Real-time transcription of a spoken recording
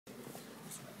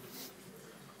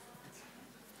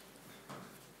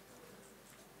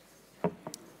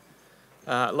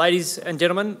Ladies and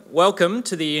gentlemen, welcome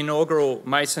to the inaugural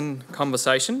Mason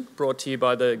Conversation brought to you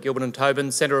by the Gilbert and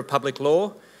Tobin Centre of Public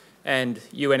Law and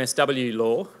UNSW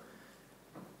Law.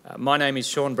 My name is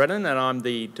Sean Brennan and I'm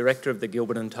the Director of the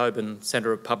Gilbert and Tobin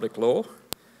Centre of Public Law.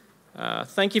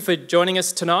 Thank you for joining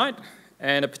us tonight,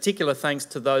 and a particular thanks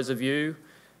to those of you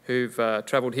who've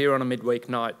travelled here on a midweek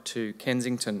night to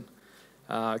Kensington.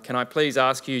 Can I please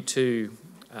ask you to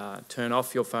turn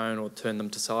off your phone or turn them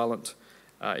to silent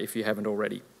if you haven't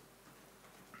already.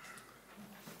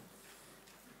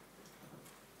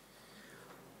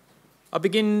 I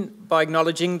begin by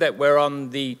acknowledging that we're on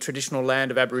the traditional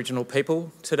land of Aboriginal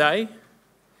people today.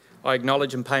 I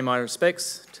acknowledge and pay my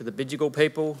respects to the Bidjigal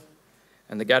people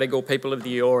and the Gadigal people of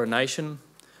the Eora Nation,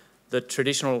 the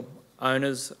traditional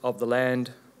owners of the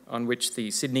land on which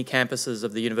the Sydney campuses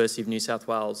of the University of New South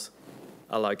Wales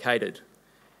are located.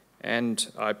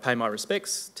 And I pay my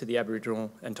respects to the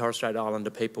Aboriginal and Torres Strait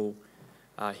Islander people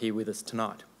here with us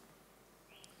tonight.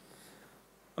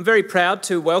 I'm very proud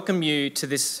to welcome you to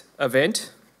this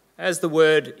event. As the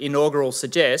word inaugural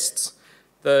suggests,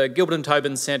 the Gilbert and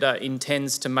Tobin Centre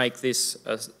intends to make this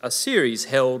a series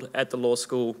held at the law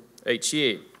school each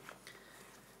year.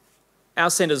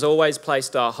 Our centre's always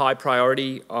placed a high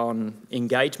priority on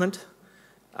engagement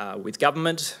with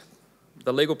government,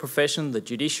 the legal profession, the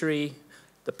judiciary,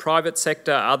 the private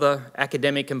sector, other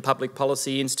academic and public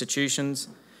policy institutions,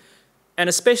 and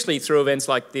especially through events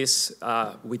like this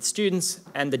with students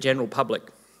and the general public.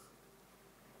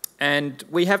 And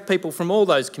we have people from all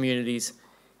those communities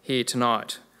here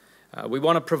tonight. We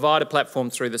want to provide a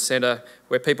platform through the centre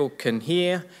where people can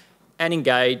hear and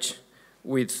engage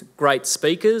with great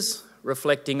speakers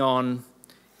reflecting on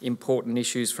important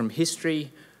issues from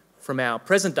history, from our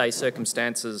present day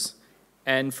circumstances,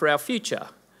 and for our future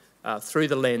through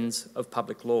the lens of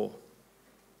public law.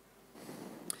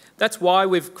 That's why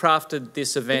we've crafted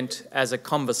this event as a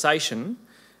conversation.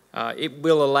 It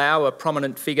will allow a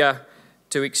prominent figure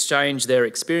to exchange their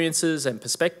experiences and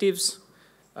perspectives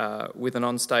with an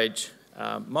onstage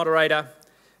moderator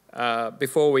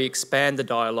before we expand the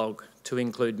dialogue to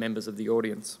include members of the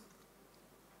audience.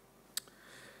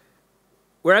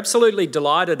 We're absolutely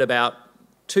delighted about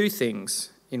two things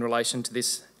in relation to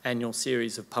this annual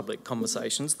series of public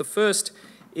conversations. The first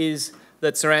is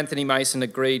that Sir Anthony Mason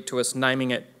agreed to us naming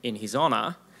it in his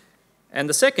honour, and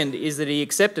the second is that he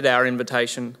accepted our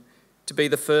invitation to be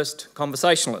the first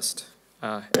conversationalist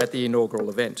at the inaugural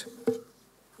event.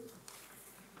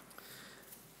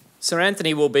 Sir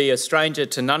Anthony will be a stranger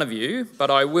to none of you, but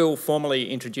I will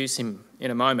formally introduce him in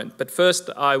a moment. But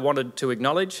first, I wanted to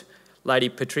acknowledge Lady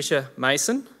Patricia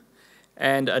Mason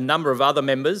and a number of other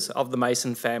members of the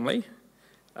Mason family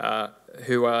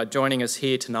who are joining us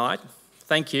here tonight.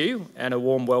 Thank you, and a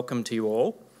warm welcome to you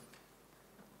all.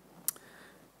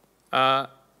 I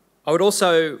would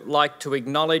also like to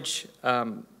acknowledge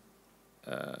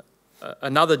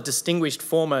another distinguished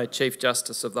former Chief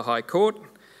Justice of the High Court,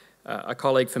 a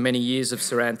colleague for many years of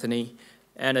Sir Anthony,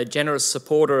 and a generous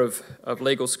supporter of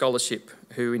legal scholarship,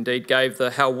 who indeed gave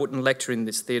the Hal Wooten Lecture in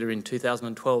this theatre in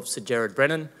 2012, Sir Gerard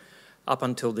Brennan. Up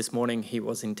until this morning, he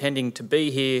was intending to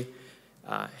be here.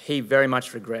 He very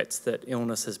much regrets that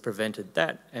illness has prevented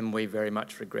that, and we very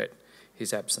much regret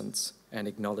his absence and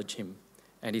acknowledge him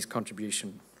and his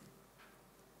contribution.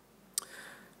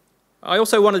 I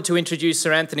also wanted to introduce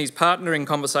Sir Anthony's partner in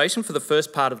conversation for the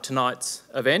first part of tonight's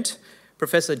event,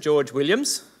 Professor George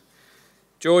Williams.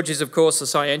 George is, of course, a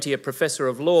Scientia Professor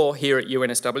of Law here at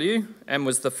UNSW and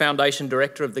was the Foundation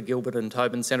Director of the Gilbert and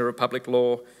Tobin Centre of Public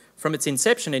Law from its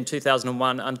inception in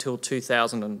 2001 until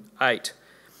 2008.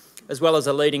 As well as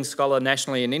a leading scholar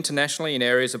nationally and internationally in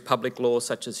areas of public law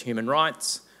such as human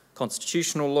rights,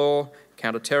 constitutional law,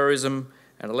 counter-terrorism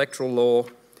and electoral law.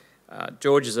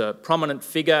 George is a prominent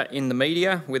figure in the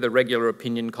media with a regular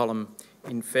opinion column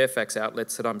in Fairfax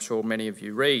outlets that I'm sure many of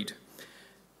you read.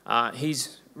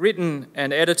 He's written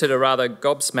and edited a rather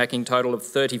gobsmacking total of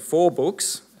 34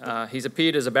 books. He's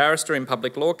appeared as a barrister in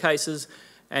public law cases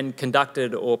and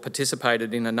conducted or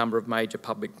participated in a number of major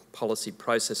public policy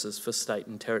processes for state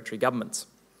and territory governments.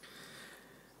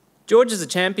 George is a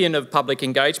champion of public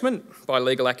engagement by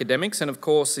legal academics and, of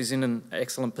course, is in an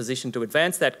excellent position to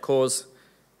advance that cause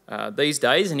these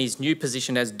days in his new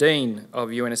position as Dean of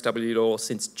UNSW Law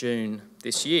since June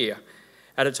this year,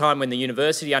 at a time when the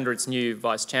university, under its new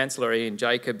Vice-Chancellor Ian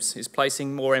Jacobs, is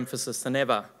placing more emphasis than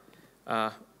ever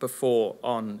before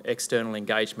on external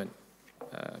engagement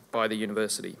by the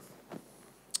university.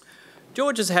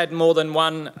 George has had more than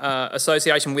one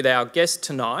association with our guest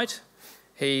tonight.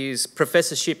 His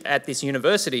professorship at this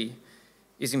university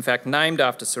is in fact named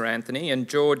after Sir Anthony, and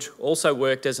George also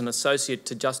worked as an associate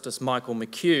to Justice Michael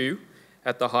McHugh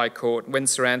at the High Court when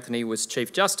Sir Anthony was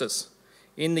Chief Justice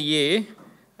in the year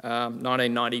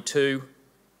 1992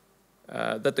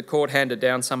 that the court handed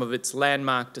down some of its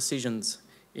landmark decisions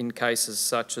in cases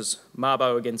such as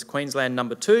Mabo against Queensland No.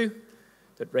 2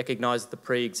 that recognised the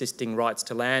pre-existing rights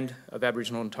to land of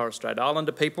Aboriginal and Torres Strait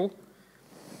Islander people,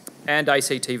 and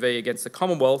ACTV against the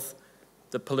Commonwealth,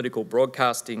 the political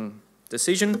broadcasting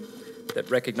decision that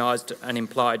recognised an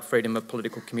implied freedom of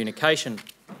political communication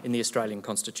in the Australian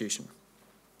Constitution.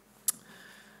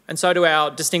 And so to our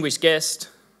distinguished guest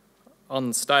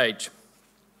on stage.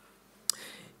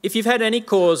 If you've had any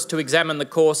cause to examine the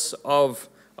course of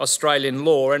Australian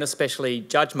law, and especially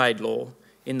judge-made law,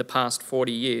 in the past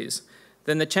 40 years,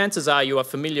 then the chances are you are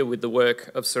familiar with the work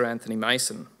of Sir Anthony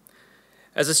Mason.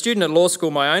 As a student at law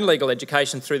school, my own legal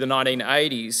education through the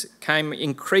 1980s came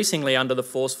increasingly under the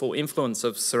forceful influence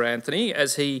of Sir Anthony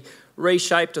as he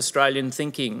reshaped Australian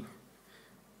thinking,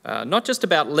 not just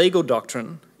about legal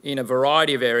doctrine in a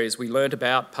variety of areas we learnt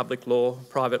about, public law,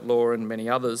 private law and many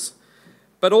others,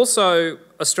 but also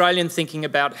Australian thinking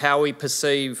about how we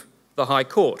perceive the High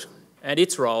Court and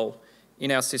its role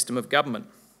in our system of government.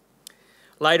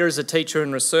 Later, as a teacher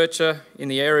and researcher in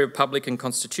the area of public and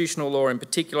constitutional law in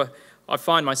particular, I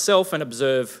find myself and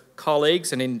observe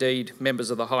colleagues and indeed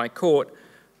members of the High Court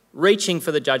reaching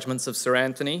for the judgments of Sir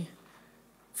Anthony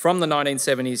from the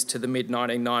 1970s to the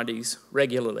mid-1990s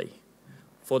regularly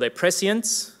for their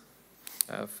prescience,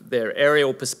 their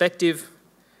aerial perspective,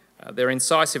 their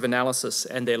incisive analysis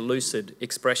and their lucid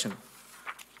expression.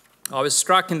 I was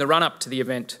struck in the run-up to the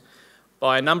event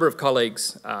by a number of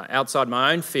colleagues outside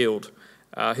my own field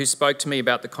who spoke to me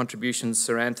about the contributions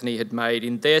Sir Anthony had made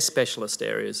in their specialist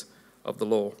areas of the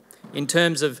law, in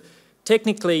terms of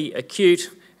technically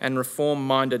acute and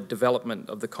reform-minded development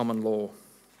of the common law.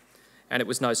 And it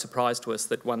was no surprise to us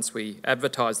that once we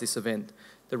advertised this event,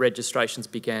 the registrations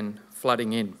began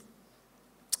flooding in.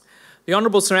 The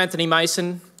Honourable Sir Anthony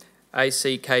Mason,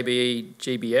 ACKBE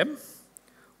GBM,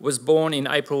 was born in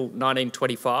April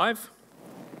 1925.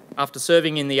 After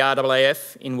serving in the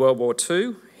RAAF in World War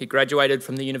II, he graduated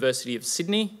from the University of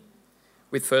Sydney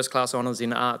with first-class honours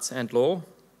in arts and law,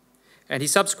 and he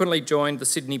subsequently joined the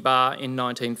Sydney Bar in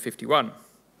 1951.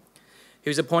 He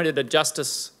was appointed a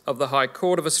Justice of the High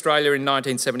Court of Australia in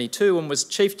 1972 and was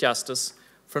Chief Justice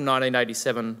from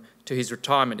 1987 to his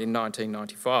retirement in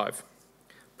 1995.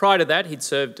 Prior to that, he'd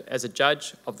served as a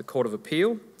Judge of the Court of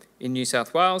Appeal in New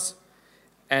South Wales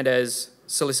and as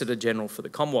Solicitor General for the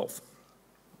Commonwealth.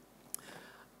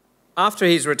 After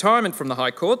his retirement from the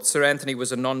High Court, Sir Anthony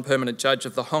was a non-permanent judge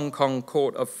of the Hong Kong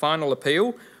Court of Final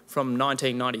Appeal from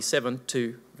 1997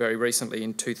 to very recently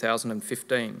in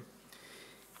 2015.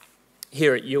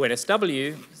 Here at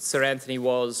UNSW, Sir Anthony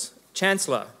was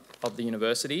Chancellor of the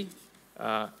university,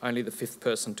 only the fifth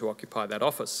person to occupy that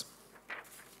office.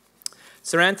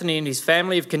 Sir Anthony and his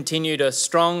family have continued a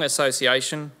strong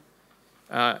association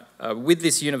with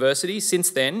this university since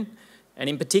then, and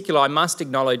in particular I must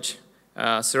acknowledge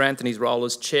Sir Anthony's role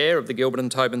as Chair of the Gilbert and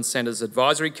Tobin Centre's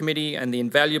Advisory Committee and the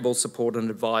invaluable support and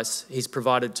advice he's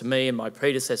provided to me and my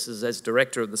predecessors as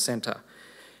Director of the Centre.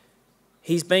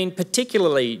 He's been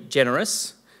particularly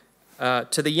generous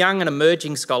to the young and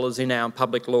emerging scholars in our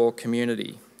public law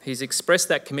community. He's expressed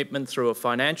that commitment through a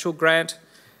financial grant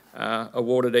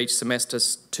awarded each semester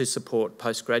to support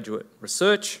postgraduate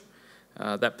research,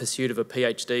 that pursuit of a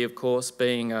PhD, of course,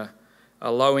 being a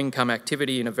low-income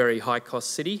activity in a very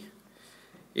high-cost city.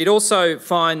 It also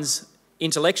finds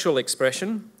intellectual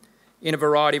expression in a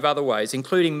variety of other ways,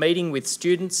 including meeting with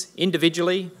students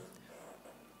individually,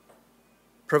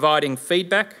 providing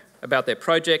feedback about their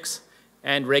projects,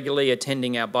 and regularly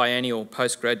attending our biennial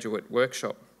postgraduate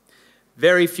workshop.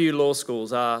 Very few law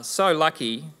schools are so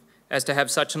lucky as to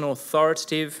have such an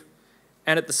authoritative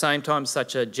and at the same time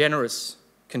such a generous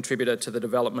contributor to the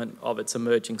development of its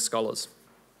emerging scholars.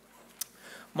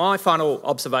 My final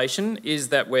observation is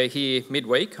that we're here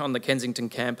midweek on the Kensington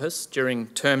campus during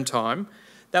term time.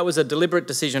 That was a deliberate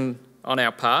decision on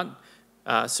our part.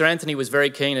 Sir Anthony was very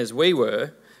keen, as we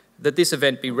were, that this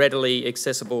event be readily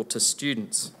accessible to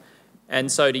students.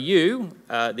 And so to you,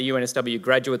 the UNSW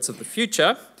graduates of the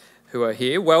future who are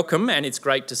here, welcome, and it's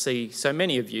great to see so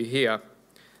many of you here.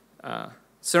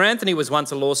 Sir Anthony was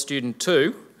once a law student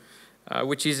too,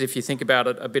 which is, if you think about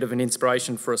it, a bit of an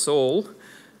inspiration for us all.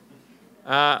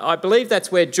 I believe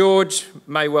that's where George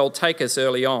may well take us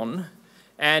early on.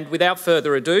 And without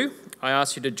further ado, I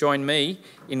ask you to join me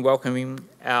in welcoming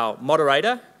our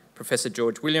moderator, Professor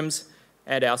George Williams,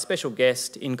 and our special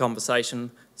guest in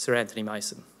conversation, Sir Anthony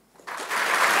Mason.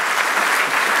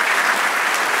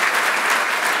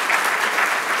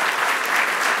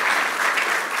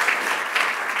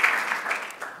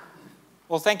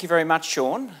 Well, thank you very much,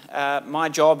 Sean. My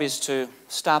job is to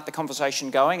start the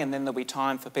conversation going, and then there'll be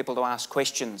time for people to ask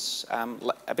questions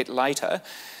a bit later.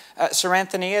 Sir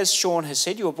Anthony, as Sean has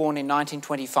said, you were born in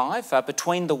 1925,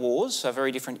 between the wars, a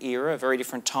very different era, a very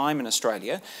different time in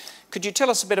Australia. Could you tell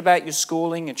us a bit about your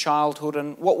schooling, your childhood,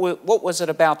 and what was it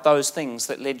about those things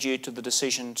that led you to the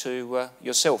decision to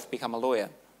yourself become a lawyer?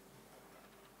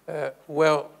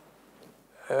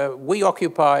 We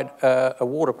occupied a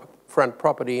waterfront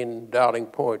property in Darling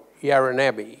Point,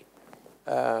 Yarranaby,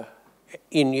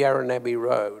 in Yarranaby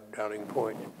Road, Darling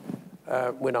Point,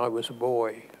 when I was a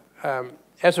boy.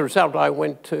 As a result, I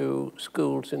went to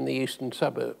schools in the eastern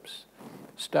suburbs,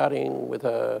 starting with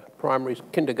a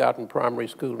kindergarten primary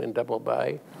school in Double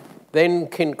Bay, then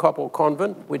Kincoppel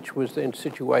Convent, which was then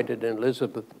situated in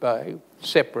Elizabeth Bay,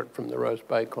 separate from the Rose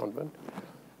Bay Convent,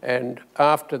 and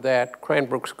after that,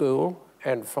 Cranbrook School,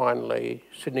 and finally,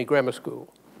 Sydney Grammar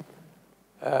School.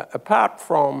 Apart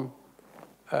from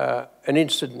an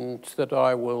incident that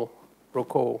I will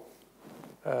recall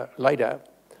later,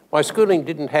 my schooling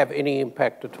didn't have any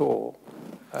impact at all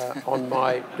on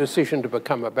my decision to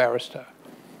become a barrister.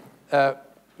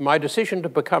 My decision to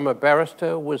become a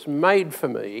barrister was made for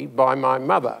me by my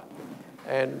mother.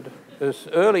 And as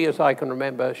early as I can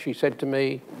remember, she said to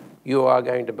me, "You are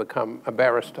going to become a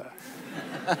barrister."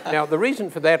 Now, the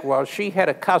reason for that was she had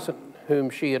a cousin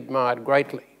whom she admired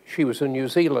greatly. She was a New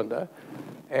Zealander,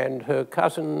 and her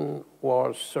cousin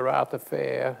was Sir Arthur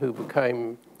Fair, who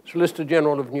became Solicitor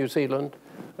General of New Zealand,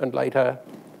 and later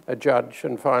a judge,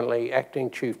 and finally acting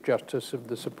Chief Justice of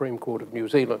the Supreme Court of New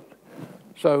Zealand.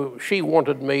 So she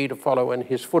wanted me to follow in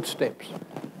his footsteps.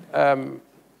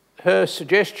 Her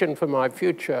suggestion for my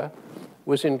future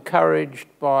was encouraged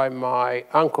by my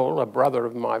uncle, a brother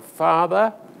of my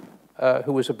father,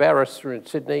 who was a barrister in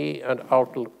Sydney and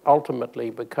ultimately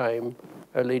became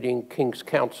a leading King's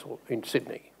Counsel in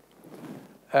Sydney.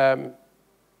 The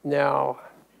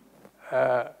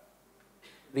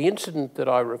incident that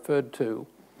I referred to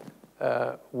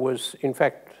was, in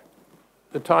fact,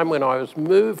 the time when I was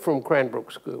moved from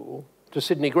Cranbrook School to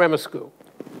Sydney Grammar School.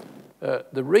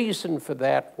 The reason for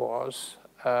that was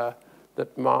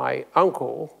that my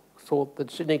uncle thought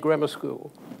that Sydney Grammar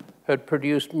School had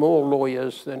produced more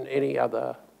lawyers than any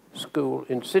other school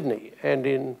in Sydney. And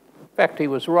in fact, he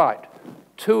was right.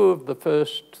 2 of the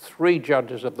first 3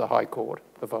 judges of the High Court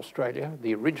of Australia,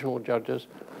 the original judges,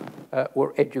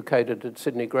 were educated at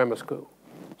Sydney Grammar School.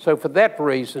 So for that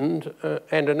reason,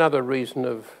 and another reason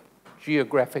of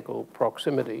geographical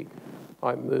proximity,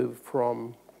 I moved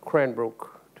from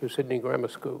Cranbrook to Sydney Grammar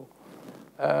School.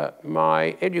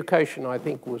 My education, I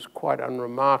think, was quite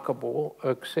unremarkable,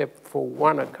 except for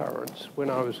one occurrence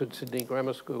when I was at Sydney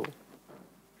Grammar School.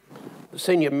 The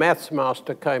senior maths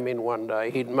master came in one day.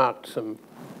 He'd marked some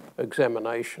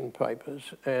examination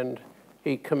papers, and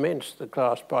he commenced the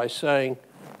class by saying,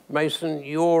 "Mason,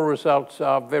 your results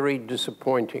are very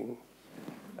disappointing.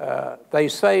 They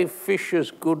say fish is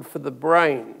good for the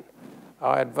brain.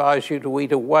 I advise you to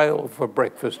eat a whale for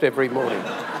breakfast every morning."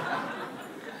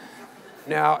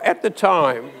 Now, at the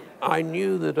time, I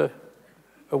knew that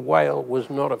a whale was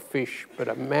not a fish, but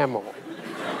a mammal.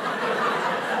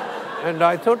 And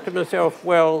I thought to myself,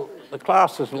 well, the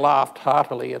class has laughed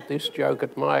heartily at this joke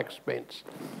at my expense.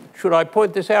 Should I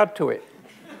point this out to it?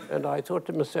 And I thought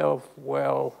to myself,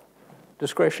 well,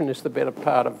 discretion is the better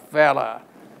part of valour.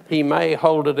 He may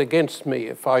hold it against me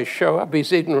if I show up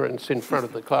his ignorance in front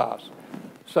of the class.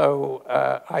 So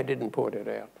I didn't point it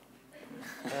out.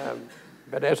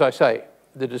 But as I say,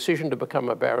 the decision to become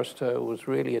a barrister was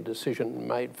really a decision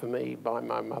made for me by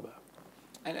my mother.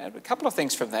 And a couple of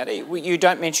things from that. You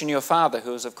don't mention your father,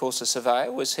 who was, of course, a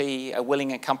surveyor. Was he a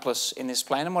willing accomplice in this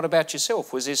plan? And what about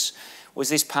yourself? Was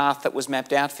this path that was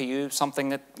mapped out for you something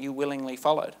that you willingly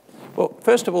followed? Well,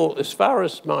 first of all, as far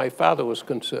as my father was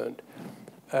concerned,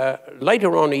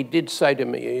 later on he did say to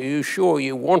me, "Are you sure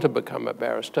you want to become a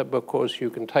barrister, because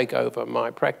you can take over my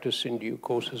practice in due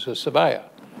course as a surveyor?"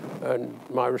 And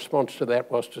my response to that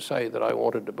was to say that I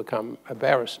wanted to become a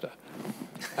barrister.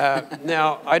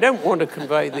 Now, I don't want to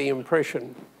convey the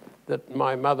impression that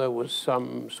my mother was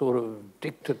some sort of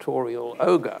dictatorial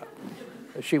ogre.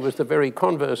 She was the very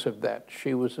converse of that.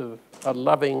 She was a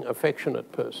loving,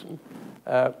 affectionate person.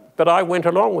 But I went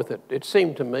along with it. It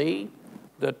seemed to me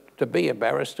that to be a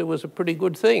barrister was a pretty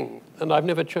good thing. And I've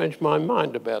never changed my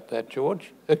mind about that,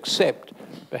 George, except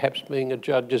perhaps being a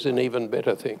judge is an even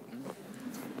better thing.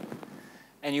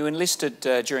 And you enlisted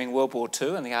during World War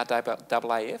II in the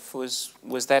RAAF.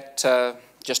 Was that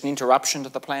just an interruption to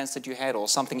the plans that you had, or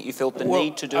something that you felt the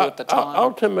need to do at the time?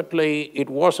 Ultimately,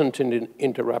 it wasn't an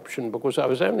interruption, because I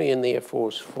was only in the Air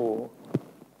Force for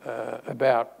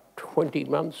about 20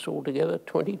 months altogether,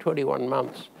 21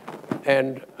 months.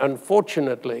 And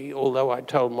unfortunately, although I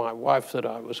told my wife that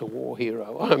I was a war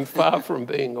hero, I'm far from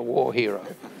being a war hero.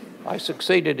 I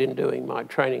succeeded in doing my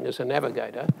training as a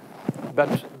navigator,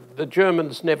 but the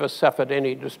Germans never suffered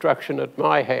any destruction at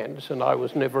my hands, and I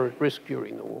was never at risk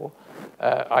during the war.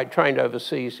 I trained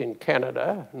overseas in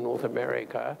Canada, North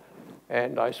America,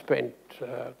 and I spent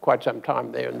quite some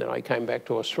time there, and then I came back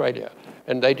to Australia.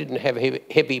 And they didn't have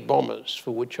heavy bombers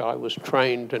for which I was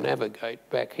trained to navigate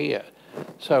back here.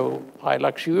 So I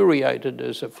luxuriated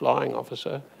as a flying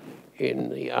officer in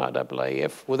the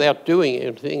RAAF without doing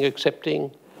anything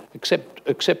accepting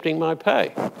my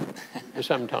pay for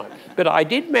some time. But I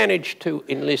did manage to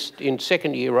enlist in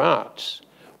second-year arts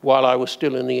while I was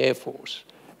still in the Air Force.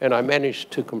 And I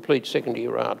managed to complete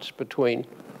second-year arts between,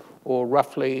 or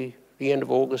roughly, the end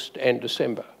of August and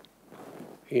December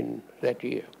in that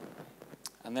year.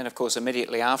 And then, of course,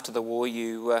 immediately after the war,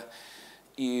 you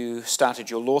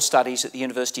started your law studies at the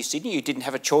University of Sydney. You didn't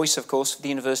have a choice, of course, for the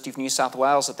University of New South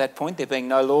Wales at that point, there being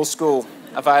no law school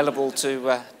available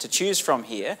to choose from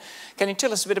here. Can you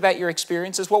tell us a bit about your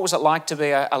experiences? What was it like to be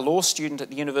a law student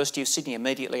at the University of Sydney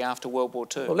immediately after World War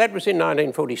II? Well, that was in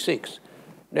 1946.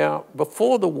 Now,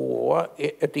 before the war,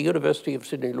 at the University of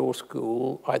Sydney Law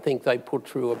School, I think they put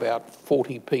through about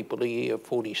 40 people a year,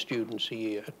 40 students a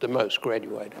year, at the most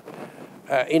graduated.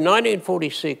 In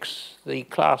 1946, the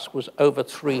class was over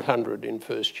 300 in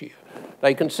first year.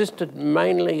 They consisted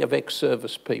mainly of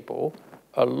ex-service people,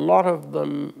 a lot of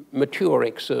them mature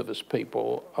ex-service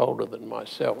people, older than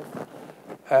myself.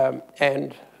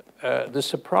 The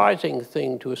surprising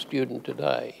thing to a student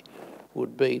today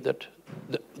would be that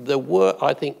there were,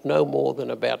 I think, no more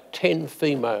than about 10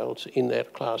 females in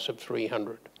that class of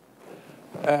 300.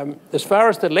 As far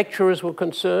as the lecturers were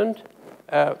concerned,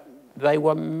 they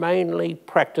were mainly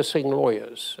practicing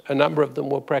lawyers. A number of them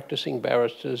were practicing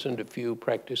barristers and a few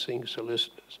practicing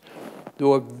solicitors. There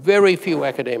were very few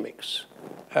academics.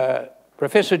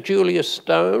 Professor Julius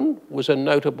Stone was a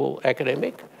notable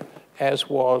academic, as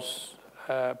was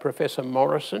Professor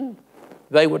Morrison.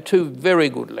 They were two very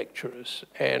good lecturers,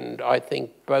 and I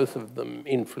think both of them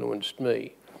influenced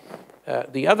me.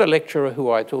 The other lecturer who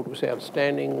I thought was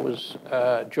outstanding was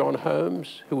John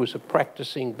Holmes, who was a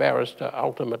practicing barrister,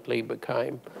 ultimately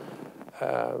became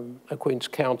a Queen's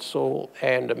Counsel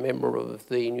and a member of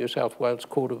the New South Wales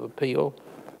Court of Appeal,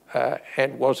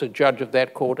 and was a judge of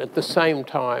that court at the same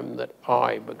time that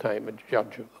I became a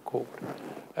judge of the court.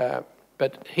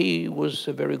 But he was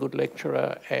a very good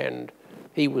lecturer, and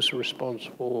he was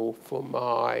responsible for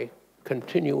my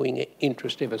continuing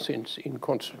interest ever since in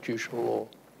constitutional law.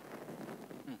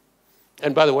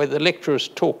 And by the way, the lecturers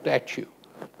talked at you.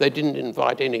 They didn't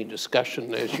invite any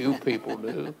discussion as you people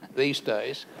do these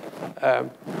days.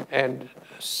 And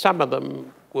some of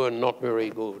them were not very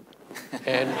good.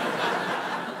 And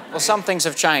well, some things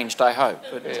have changed, I hope.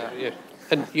 But, yeah.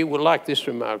 And you will like this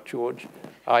remark, George.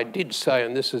 I did say,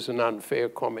 and this is an unfair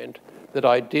comment, that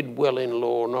I did well in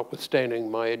law, notwithstanding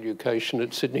my education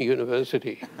at Sydney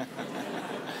University.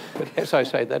 But as I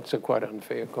say, that's a quite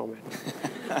unfair comment.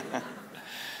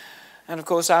 And of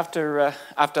course, after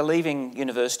leaving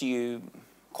university, you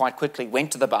quite quickly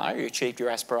went to the bar, you achieved your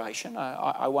aspiration.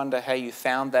 I wonder how you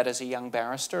found that as a young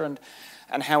barrister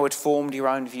and how it formed your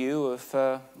own view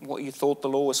of what you thought the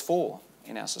law was for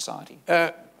in our society.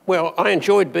 Well, I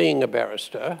enjoyed being a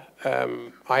barrister.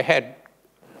 I had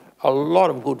a lot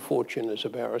of good fortune as a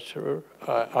barrister.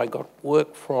 I got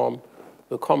work from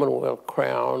the Commonwealth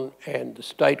Crown and the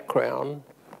State Crown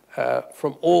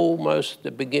from almost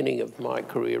the beginning of my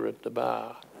career at the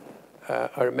bar.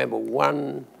 I remember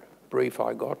one brief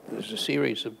I got. There's a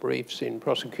series of briefs in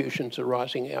prosecutions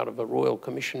arising out of a royal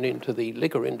commission into the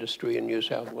liquor industry in New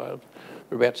South Wales.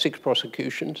 There were about 6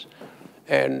 prosecutions,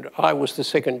 and I was the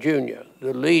second junior.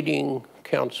 The leading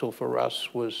counsel for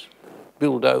us was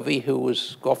Bill Dovey, who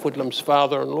was Gough Whitlam's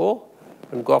father-in-law,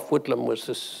 and Gough Whitlam was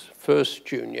the first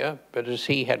junior, but as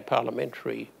he had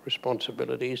parliamentary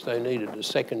responsibilities, they needed a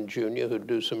second junior who'd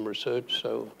do some research,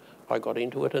 so I got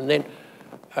into it. And then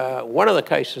one of the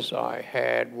cases I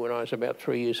had when I was about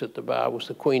 3 years at the bar was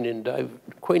the Queen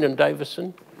and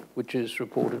Davison, which is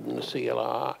reported in the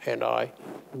CLR, and I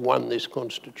won this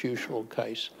constitutional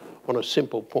case on a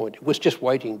simple point. It was just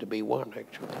waiting to be won,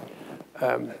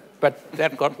 actually. But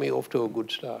that got me off to a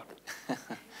good start.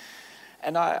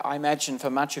 And I imagine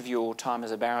for much of your time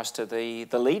as a barrister, the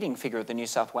leading figure of the New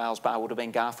South Wales bar would have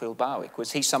been Garfield Barwick.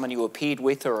 Was he someone you appeared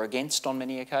with or against on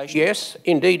many occasions? Yes,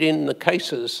 indeed, in the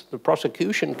cases, the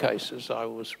prosecution cases I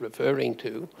was referring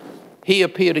to, he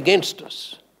appeared against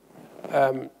us.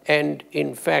 And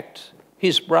in fact,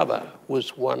 His brother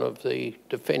was one of the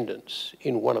defendants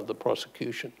in one of the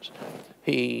prosecutions.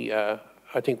 He, I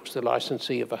think, was the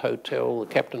licensee of a hotel, the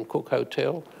Captain Cook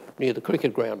Hotel, near the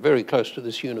cricket ground, very close to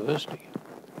this university.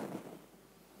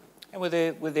 And were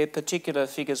there particular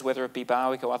figures, whether it be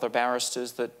Barwick or other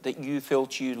barristers, that you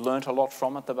felt you learnt a lot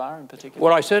from at the bar in particular?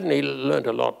 Well, I certainly learnt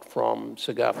a lot from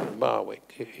Sir Garfield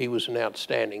Barwick. He was an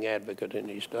outstanding advocate in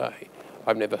his day.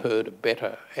 I've never heard a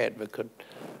better advocate.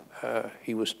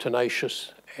 He was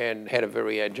tenacious and had a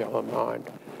very agile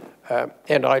mind.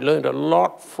 And I learned a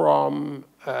lot from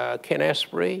Ken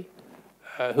Asprey,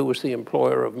 who was the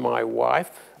employer of my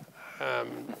wife.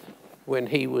 When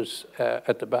he was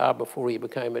at the bar before he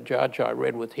became a judge, I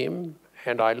read with him,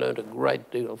 and I learned a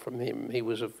great deal from him. He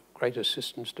was of great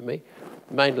assistance to me,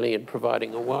 mainly in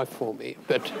providing a wife for me.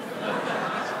 But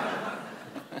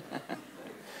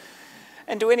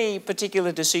and do any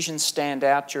particular decisions stand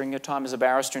out during your time as a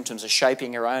barrister in terms of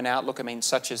shaping your own outlook? I mean,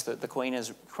 such as the Queen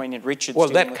and Richard. Well,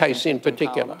 that case in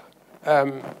particular,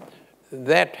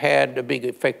 that had a big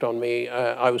effect on me.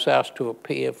 I was asked to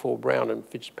appear for Brown and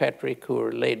Fitzpatrick, who were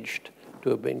alleged to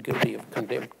have been guilty of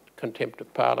contempt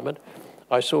of Parliament.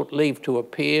 I sought leave to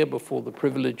appear before the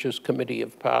Privileges Committee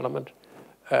of Parliament,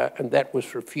 and that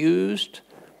was refused.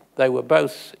 They were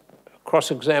both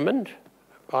cross-examined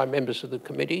by members of the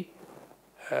committee.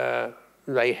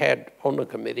 They had on the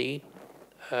committee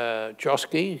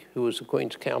Joski, who was the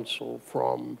Queen's Counsel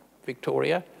from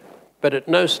Victoria, but at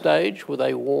no stage were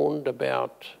they warned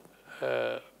about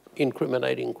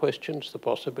incriminating questions, the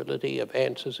possibility of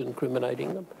answers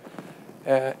incriminating them.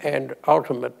 And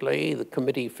ultimately, the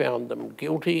committee found them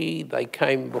guilty. They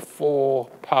came before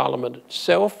Parliament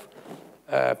itself.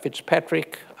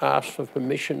 Fitzpatrick asked for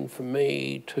permission for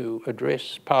me to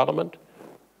address Parliament.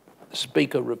 The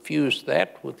Speaker refused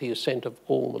that with the assent of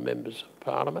all the members of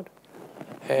Parliament.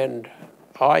 And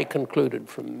I concluded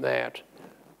from that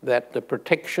the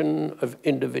protection of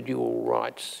individual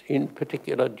rights, in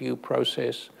particular due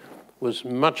process, was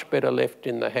much better left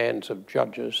in the hands of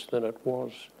judges than it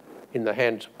was in the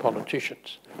hands of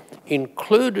politicians.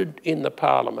 Included in the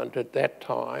Parliament at that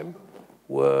time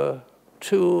were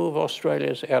two of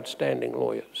Australia's outstanding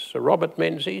lawyers, Sir Robert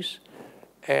Menzies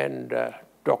and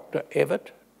Dr.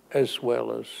 Evatt, as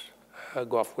well as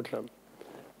Gough Whitlam.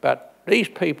 But these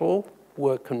people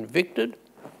were convicted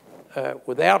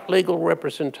without legal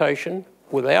representation,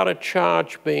 without a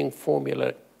charge being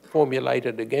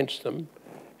formulated against them,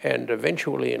 and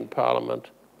eventually in Parliament,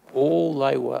 all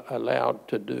they were allowed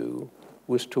to do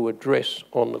was to address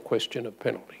on the question of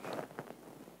penalty.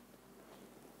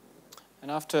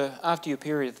 And after your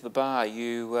period at the bar,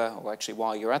 well actually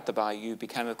while you were at the bar, you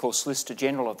became, of course, Solicitor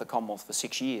General of the Commonwealth for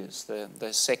 6 years,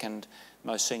 the second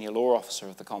most senior law officer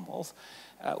of the Commonwealth.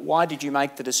 Why did you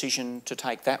make the decision to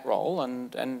take that role,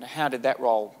 and how did that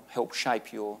role help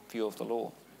shape your view of the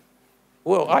law?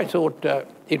 Well, I thought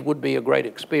it would be a great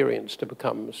experience to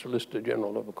become the Solicitor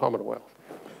General of the Commonwealth.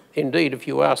 Indeed, if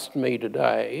you asked me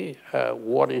today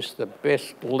what is the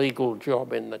best legal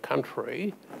job in the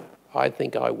country, I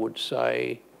think I would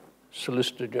say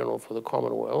Solicitor General for the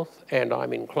Commonwealth, and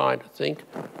I'm inclined to think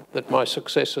that my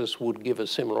successors would give a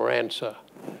similar answer.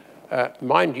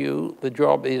 Mind you, the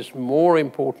job is more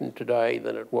important today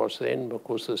than it was then,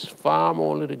 because there's far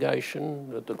more litigation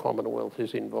that the Commonwealth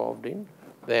is involved in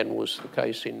than was the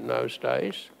case in those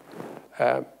days.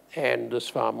 And there's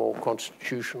far more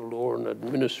constitutional law and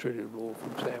administrative law,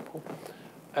 for example.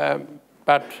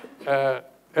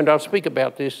 And I'll speak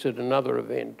about this at another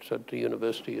event that the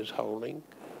university is holding.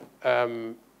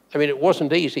 I mean, it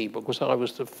wasn't easy, because I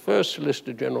was the first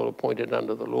Solicitor General appointed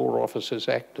under the Law Officers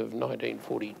Act of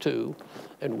 1942,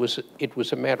 and it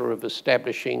was a matter of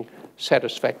establishing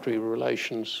satisfactory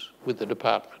relations with the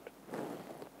department.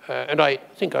 And I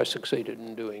think I succeeded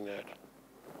in doing that.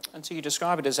 And so you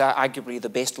describe it as arguably the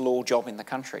best law job in the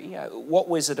country. What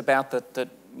was it about that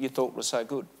you thought was so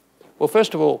good? Well,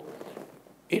 first of all,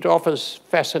 it offers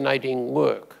fascinating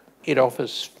work. It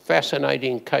offers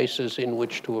fascinating cases in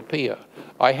which to appear.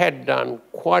 I had done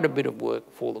quite a bit of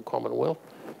work for the Commonwealth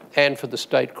and for the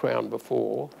State Crown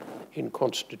before in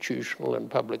constitutional and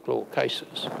public law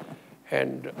cases.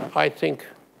 And I think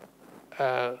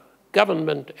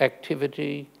government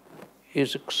activity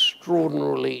is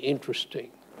extraordinarily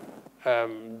interesting.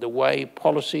 The way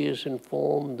policy is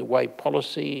informed, the way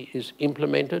policy is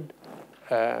implemented,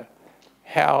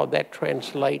 how that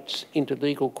translates into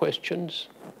legal questions,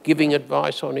 giving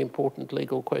advice on important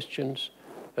legal questions,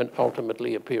 and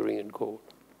ultimately appearing in court.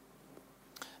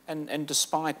 And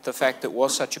despite the fact that it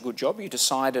was such a good job, you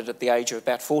decided at the age of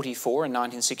about 44 in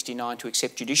 1969 to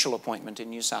accept judicial appointment in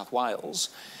New South Wales.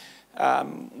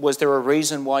 Was there a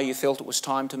reason why you felt it was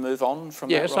time to move on from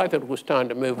that role? Yes, I thought it was time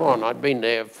to move on. I'd been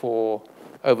there for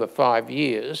over 5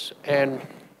 years, and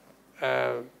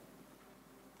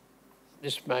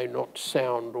this may not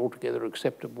sound altogether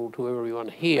acceptable to everyone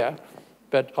here,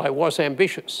 but I was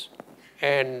ambitious.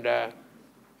 And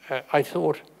I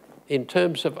thought, in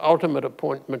terms of ultimate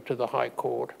appointment to the High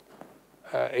Court,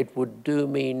 it would do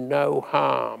me no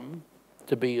harm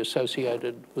to be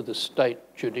associated with the state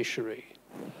judiciary.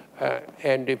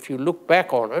 And if you look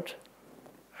back on it,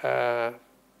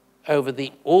 over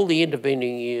all the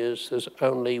intervening years, there's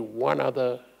only one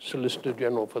other Solicitor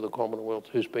General for the Commonwealth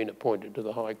who's been appointed to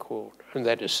the High Court, and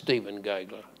that is Stephen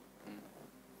Gaigler.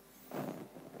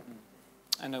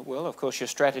 And well, of course, your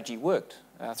strategy worked.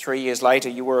 3 years later,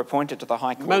 you were appointed to the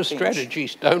High Court Most bench.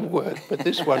 strategies don't work, but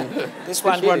this one this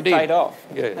one did. It paid off.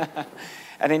 Yeah.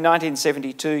 And in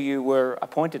 1972, you were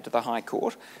appointed to the High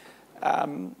Court.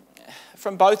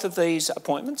 From both of these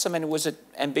appointments, I mean, was it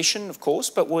ambition, of course,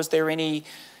 but was there any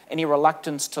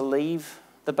reluctance to leave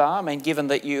the bar? I mean, given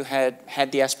that you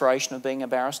had the aspiration of being a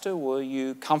barrister, were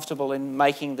you comfortable in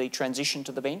making the transition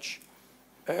to the bench?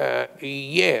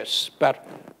 Yes, but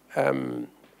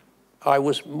I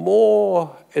was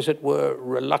more, as it were,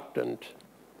 reluctant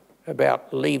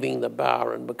about leaving the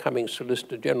bar and becoming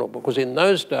Solicitor General, because in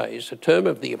those days, the term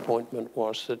of the appointment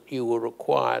was that you were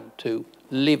required to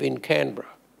live in Canberra.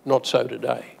 Not so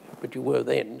today, but you were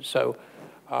then. So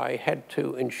I had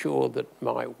to ensure that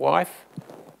my wife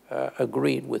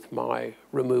agreed with my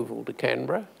removal to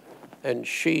Canberra, and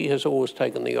she has always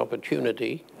taken the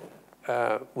opportunity,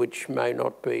 which may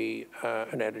not be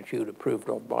an attitude approved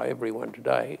of by everyone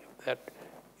today, that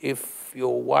if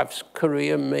your wife's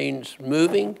career means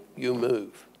moving, you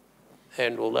move.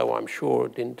 And although I'm sure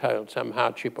it entailed some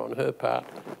hardship on her part,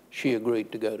 she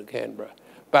agreed to go to Canberra.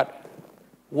 But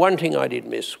one thing I did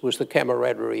miss was the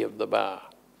camaraderie of the bar.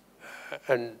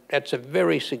 And that's a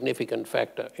very significant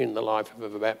factor in the life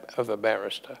of a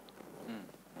barrister.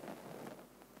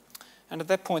 And at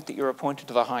that point that you're appointed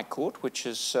to the High Court, which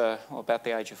is about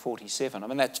the age of 47, I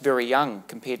mean, that's very young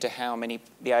compared to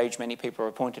the age many people are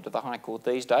appointed to the High Court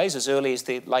these days, as early as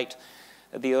the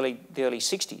early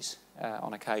 60s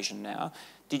on occasion now.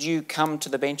 Did you come to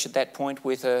the bench at that point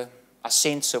with a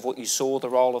sense of what you saw the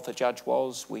role of the judge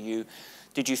was?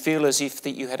 Did you feel as if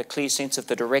that you had a clear sense of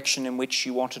the direction in which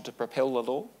you wanted to propel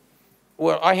the law?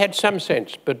 Well, I had some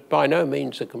sense, but by no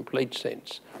means a complete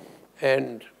sense.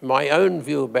 And my own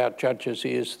view about judges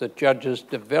is that judges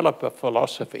develop a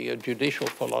philosophy, a judicial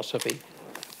philosophy,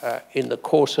 in the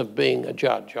course of being a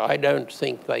judge. I don't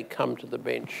think they come to the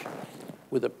bench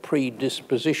with a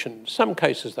predisposition. Some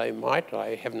cases they might.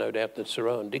 I have no doubt that Sir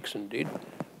Owen Dixon did.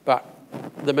 But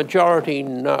the majority,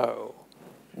 no.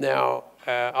 Now,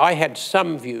 I had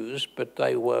some views, but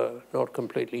they were not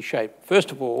completely shaped.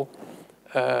 First of all,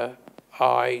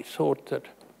 I thought that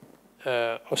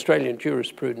Australian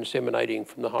jurisprudence emanating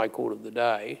from the High Court of the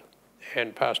day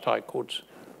and past High Courts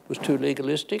was too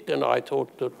legalistic, and I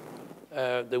thought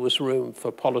that there was room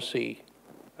for policy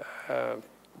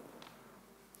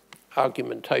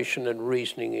argumentation and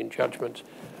reasoning in judgments.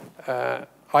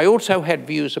 I also had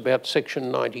views about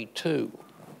Section 92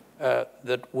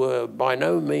 that were by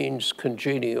no means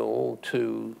congenial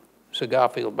to Sir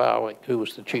Garfield Barwick, who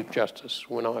was the Chief Justice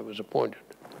when I was appointed.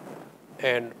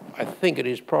 And I think it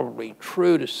is probably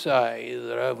true to say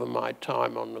that over my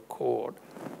time on the court,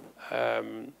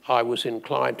 I was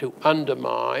inclined to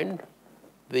undermine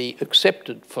the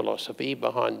accepted philosophy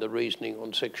behind the reasoning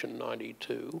on Section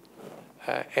 92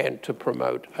 and to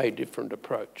promote a different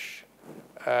approach.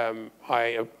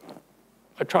 I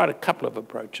tried a couple of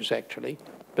approaches, actually,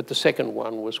 but the second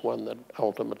one was one that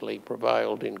ultimately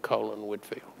prevailed in Cole and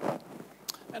Whitfield.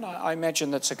 And I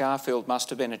imagine that Sir Garfield must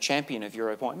have been a champion of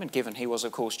your appointment, given he was,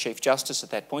 of course, Chief Justice at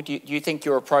that point. Do you think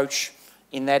your approach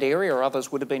in that area or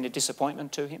others would have been a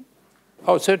disappointment to him?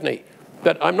 Oh, certainly.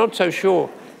 But I'm not so sure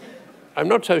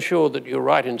that you're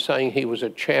right in saying he was a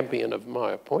champion of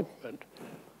my appointment.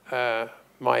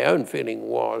 My own feeling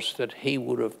was that he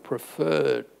would have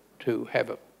preferred to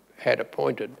have had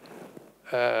appointed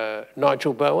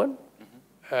Nigel Bowen,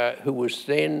 who was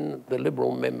then the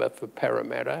Liberal member for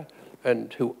Parramatta,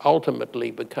 and who ultimately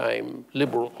became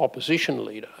Liberal opposition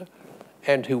leader,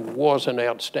 and who was an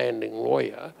outstanding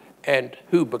lawyer, and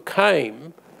who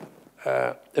became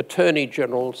Attorney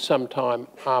General sometime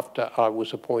after I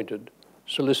was appointed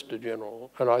Solicitor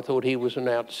General, and I thought he was an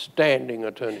outstanding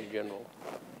Attorney General.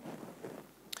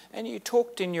 And you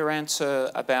talked in your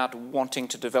answer about wanting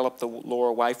to develop the law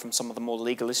away from some of the more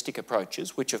legalistic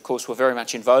approaches, which of course were very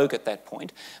much in vogue at that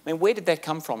point. I mean, where did that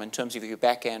come from in terms of your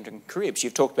background and career? Because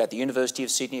you've talked about the University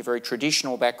of Sydney, a very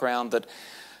traditional background that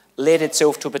led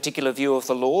itself to a particular view of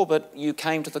the law, but you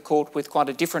came to the court with quite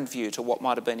a different view to what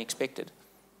might have been expected.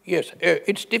 Yes,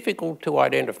 it's difficult to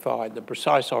identify the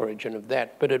precise origin of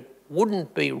that, but it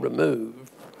wouldn't be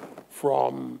removed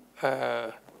from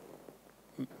the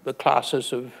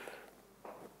classes of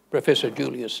Professor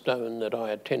Julius Stone that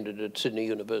I attended at Sydney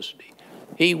University.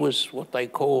 He was what they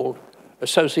called a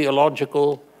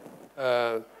sociological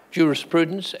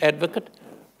jurisprudence advocate.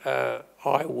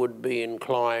 I would be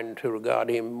inclined to regard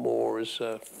him more as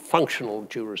a functional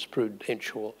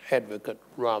jurisprudential advocate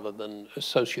rather than a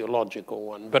sociological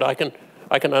one. But I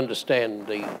can understand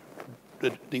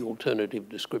the alternative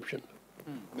description.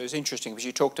 It was interesting because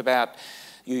you talked about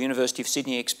your University of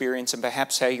Sydney experience and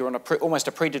perhaps how you're on almost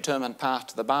a predetermined path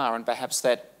to the bar, and perhaps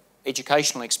that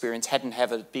educational experience hadn't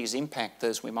had as big an impact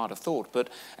as we might have thought. But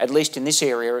at least in this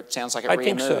area, it sounds like it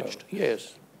re-emerged. I think so,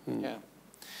 yes. Yeah.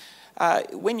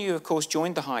 When you, of course,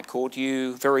 joined the High Court,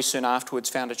 you very soon afterwards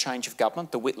found a change of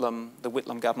government. The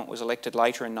Whitlam government was elected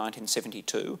later in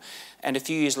 1972, and a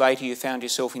few years later you found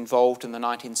yourself involved in the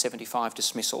 1975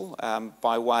 dismissal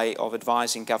by way of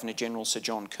advising Governor-General Sir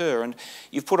John Kerr, and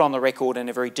you've put on the record in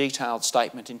a very detailed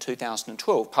statement in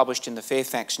 2012, published in the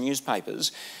Fairfax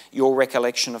newspapers, your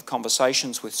recollection of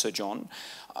conversations with Sir John.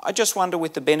 I just wonder,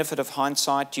 with the benefit of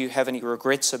hindsight, do you have any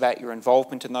regrets about your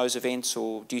involvement in those events,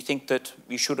 or do you think that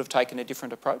you should have taken a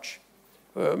different approach?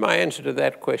 My answer to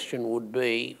that question would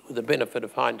be, with the benefit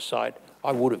of hindsight,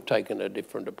 I would have taken a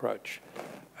different approach.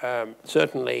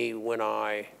 Certainly when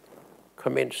I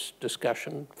commenced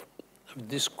discussion of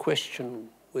this question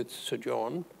with Sir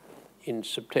John in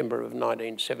September of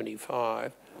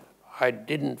 1975, I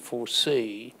didn't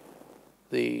foresee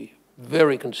the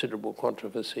very considerable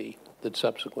controversy that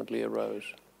subsequently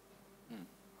arose.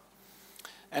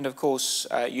 And of course,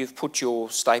 you've put your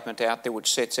statement out there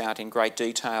which sets out in great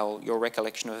detail your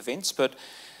recollection of events, but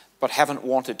haven't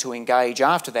wanted to engage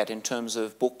after that in terms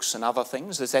of books and other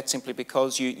things. Is that simply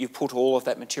because you put all of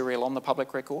that material on the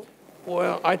public record?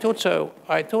 Well, I thought so.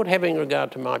 I thought, having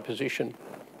regard to my position,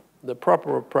 the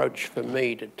proper approach for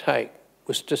me to take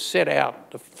was to set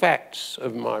out the facts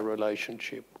of my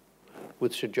relationship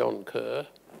with Sir John Kerr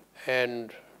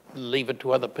and leave it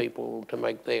to other people to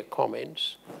make their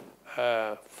comments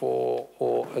for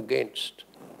or against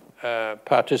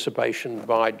participation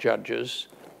by judges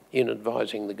in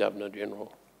advising the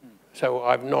Governor-General. So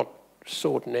I've not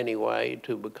sought in any way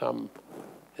to become,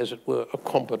 as it were, a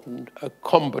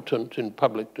combatant in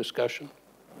public discussion.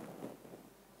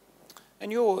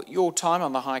 And your time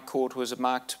on the High Court was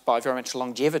marked by very much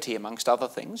longevity, amongst other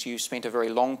things. You spent a very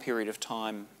long period of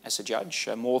time as a judge,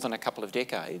 more than a couple of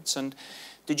decades. And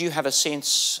did you have a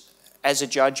sense, as a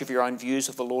judge, of your own views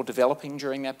of the law developing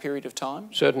during that period of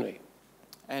time? Certainly.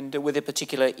 And were there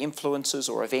particular influences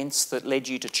or events that led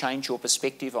you to change your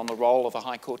perspective on the role of a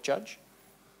High Court judge?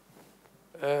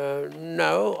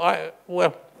 No.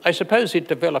 Well, I suppose it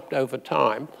developed over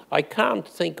time. I can't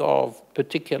think of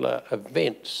particular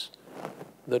events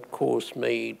that caused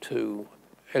me to,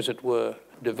 as it were,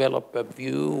 develop a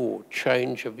view or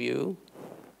change a view.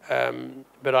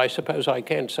 But I suppose I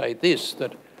can say this,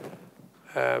 that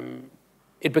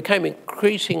it became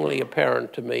increasingly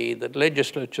apparent to me that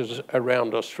legislatures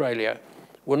around Australia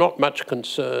were not much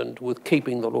concerned with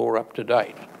keeping the law up to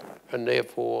date. And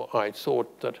therefore I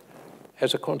thought that,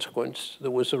 as a consequence,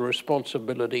 there was a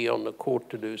responsibility on the court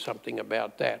to do something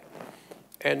about that.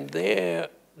 And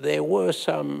there were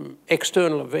some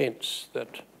external events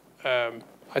that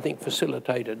I think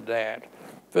facilitated that.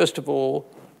 First of all,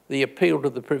 the appeal to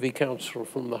the Privy Council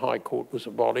from the High Court was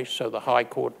abolished, so the High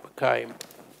Court became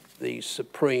the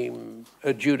supreme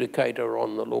adjudicator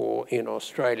on the law in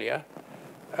Australia.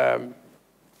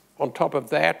 On top of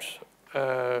that,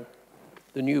 the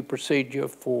new procedure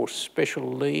for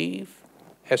special leave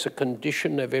as a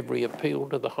condition of every appeal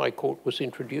to the High Court was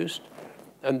introduced,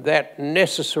 and that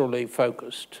necessarily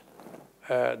focused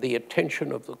the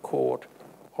attention of the court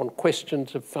on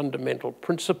questions of fundamental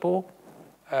principle,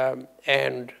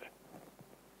 and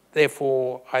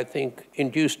therefore, I think,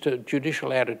 induced a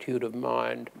judicial attitude of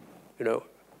mind. You know,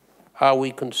 are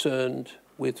we concerned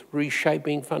with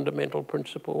reshaping fundamental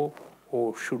principle,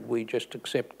 or should we just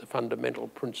accept the fundamental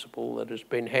principle that has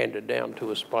been handed down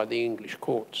to us by the English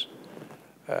courts?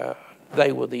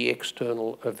 They were the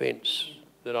external events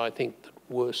that I think that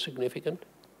were significant.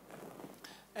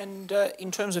 And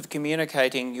in terms of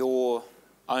communicating your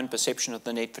own perception of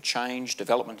the need for change,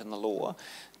 development in the law,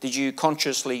 did you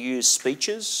consciously use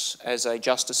speeches as a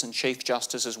Justice and Chief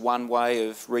Justice as one way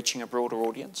of reaching a broader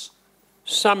audience?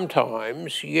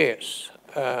 Sometimes, yes.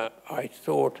 I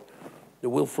thought the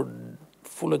Wilfred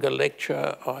Fulliger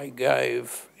lecture I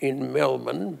gave in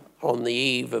Melbourne on the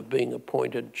eve of being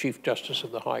appointed Chief Justice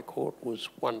of the High Court was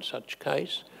one such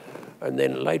case. And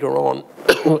then later on,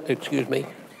 excuse me,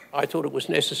 I thought it was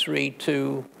necessary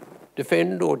to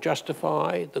defend or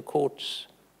justify the court's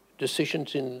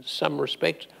decisions in some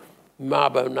respects,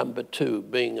 Mabo number 2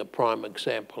 being a prime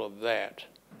example of that.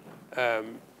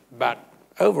 But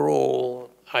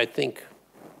overall, I think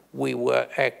we were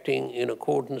acting in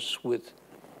accordance with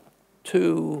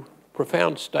two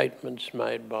profound statements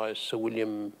made by Sir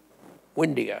William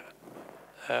Windeyer.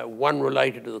 One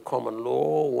related to the common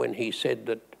law when he said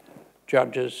that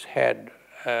judges had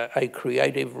a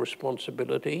creative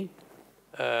responsibility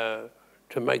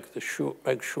to make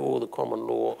sure the common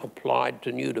law applied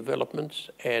to new developments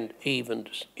and even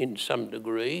in some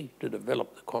degree to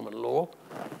develop the common law.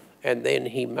 And then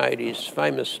he made his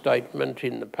famous statement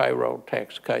in the payroll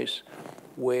tax case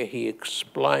where he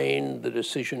explained the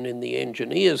decision in the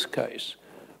engineers case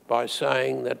by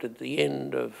saying that at the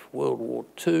end of World War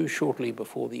II, shortly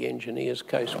before the engineers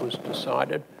case was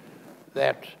decided,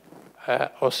 that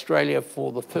Australia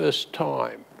for the first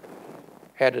time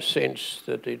had a sense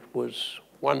that it was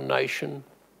one nation,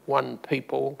 one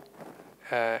people,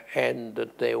 and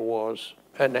that there was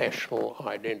a national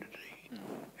identity.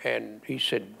 And he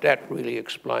said that really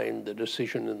explained the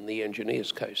decision in the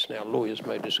engineers case. Now, lawyers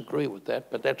may disagree with that,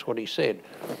 but that's what he said.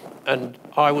 And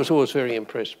I was always very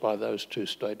impressed by those two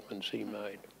statements he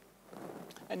made.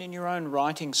 And in your own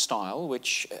writing style,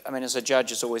 which, I mean, as a judge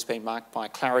has always been marked by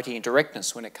clarity and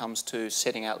directness when it comes to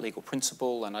setting out legal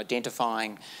principle and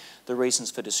identifying the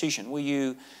reasons for decision, were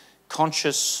you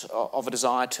conscious of a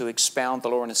desire to expound the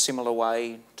law in a similar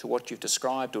way to what you've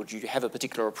described, or do you have a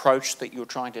particular approach that you're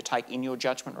trying to take in your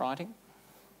judgment writing?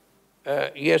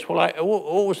 Yes, well, I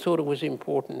always thought it was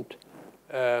important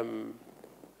to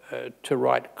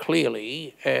write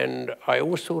clearly, and I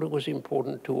always thought it was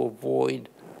important to avoid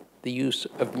the use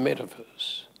of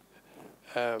metaphors.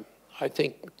 I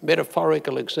think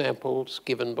metaphorical examples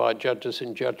given by judges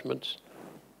in judgments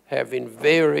have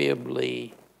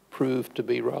invariably proved to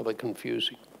be rather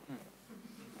confusing.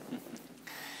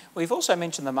 We've also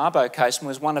mentioned the Mabo case, and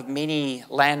was one of many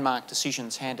landmark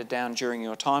decisions handed down during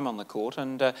your time on the court.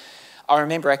 And I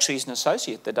remember actually as an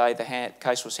associate the day the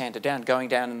case was handed down, going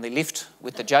down in the lift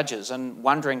with the judges and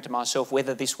wondering to myself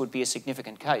whether this would be a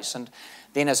significant case. And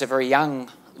then as a very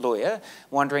young lawyer,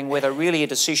 wondering whether really a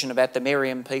decision about the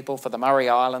Meriam people for the Murray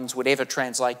Islands would ever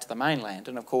translate to the mainland.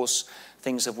 And of course,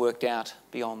 things have worked out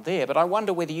beyond there. But I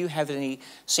wonder whether you have any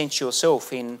sense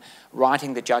yourself in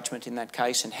writing the judgment in that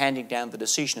case and handing down the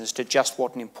decision as to just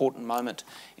what an important moment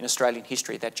in Australian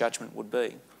history that judgment would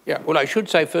be. Yeah, well, I should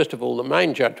say, first of all, the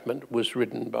main judgment was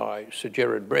written by Sir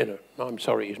Gerard Brennan. I'm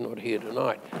sorry he's not here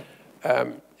tonight.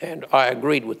 And I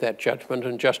agreed with that judgment,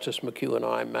 and Justice McHugh and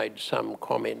I made some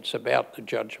comments about the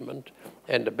judgment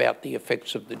and about the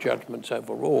effects of the judgments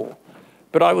overall.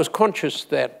 But I was conscious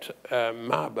that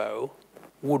Mabo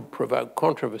would provoke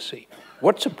controversy.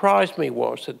 What surprised me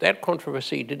was that that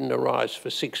controversy didn't arise for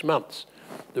 6 months.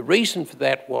 The reason for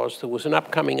that was there was an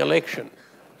upcoming election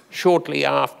shortly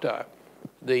after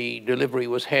the delivery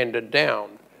was handed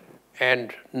down,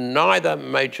 and neither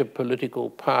major political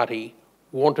party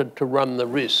wanted to run the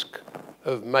risk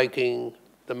of making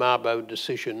the Mabo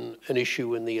decision an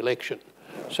issue in the election.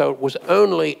 So it was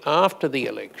only after the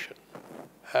election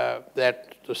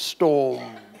that the storm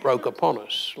broke upon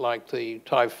us, like the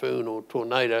typhoon or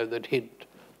tornado that hit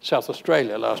South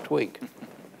Australia last week.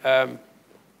 And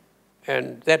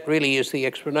that really is the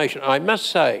explanation. I must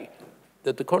say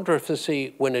that the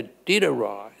controversy, when it did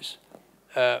arise,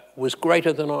 was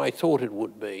greater than I thought it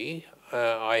would be.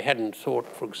 I hadn't thought,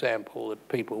 for example, that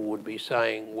people would be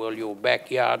saying, well, your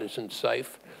backyard isn't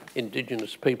safe.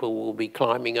 Indigenous people will be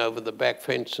climbing over the back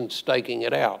fence and staking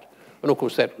it out. And of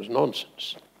course, that was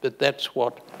nonsense. But that's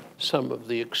what some of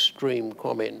the extreme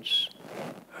comments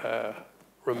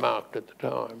remarked at the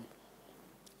time.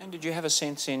 And did you have a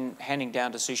sense in handing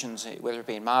down decisions, whether it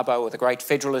be in Mabo or the great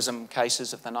federalism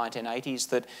cases of the 1980s,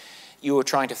 that you were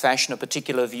trying to fashion a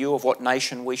particular view of what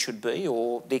nation we should be,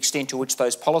 or the extent to which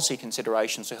those policy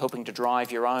considerations are helping to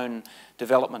drive your own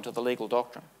development of the legal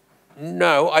doctrine?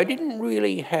 No, I didn't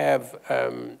really have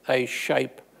an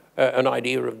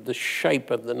idea of the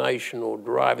shape of the nation or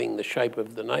driving the shape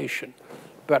of the nation.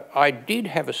 But I did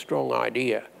have a strong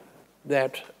idea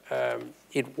that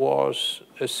it was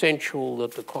essential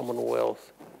that the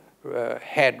Commonwealth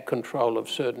had control of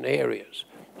certain areas.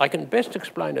 I can best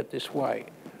explain it this way.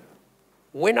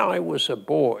 When I was a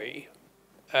boy,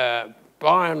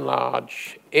 by and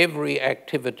large, every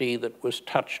activity that was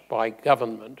touched by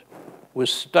government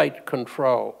was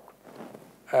state-controlled.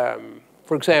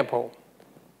 For example,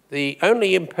 the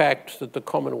only impact that the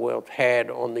Commonwealth had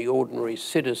on the ordinary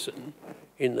citizen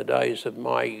in the days of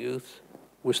my youth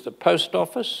was the post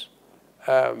office,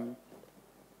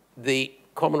 the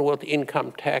Commonwealth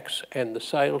income tax and the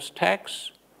sales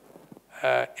tax,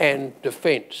 and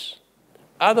defence.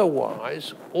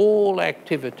 Otherwise, all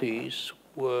activities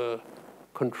were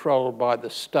controlled by the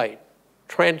state.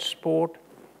 Transport,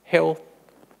 health,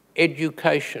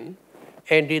 education,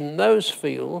 and in those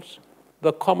fields,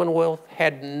 the Commonwealth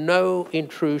had no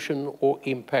intrusion or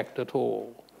impact at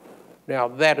all. Now,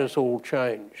 that has all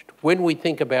changed. When we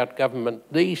think about government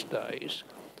these days,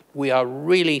 we are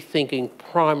really thinking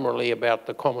primarily about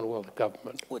the Commonwealth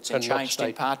government. Well, it's changed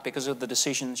in part because of the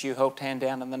decisions you helped hand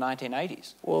down in the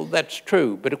 1980s. Well, that's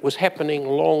true, but it was happening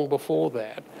long before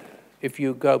that. If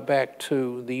you go back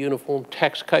to the uniform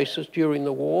tax cases during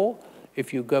the war,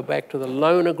 if you go back to the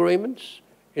loan agreements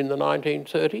in the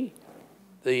 1930s,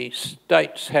 the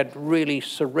states had really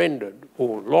surrendered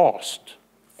or lost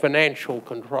financial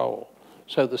control.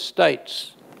 So the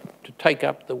states, to take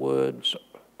up the words,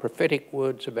 prophetic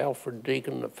words of Alfred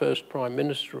Deakin, the first Prime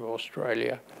Minister of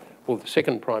Australia, or the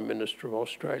second Prime Minister of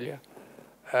Australia,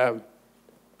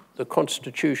 the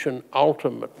Constitution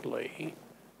ultimately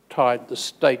tied the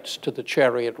states to the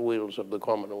chariot wheels of the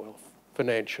Commonwealth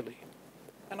financially.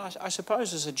 And I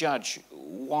suppose as a judge,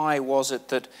 why was it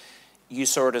that you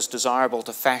saw it as desirable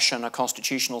to fashion a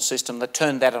constitutional system that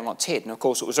turned that on its head? And of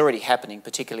course it was already happening,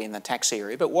 particularly in the tax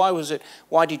area, but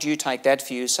why did you take that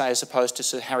view, say, as opposed to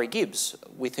Sir Harry Gibbs,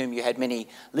 with whom you had many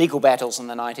legal battles in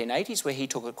the 1980s, where he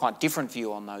took a quite different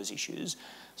view on those issues?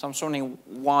 So I'm wondering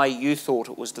why you thought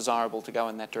it was desirable to go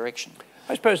in that direction.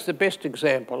 I suppose the best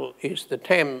example is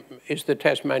the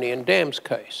Tasmanian Dams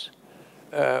case,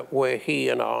 where he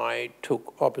and I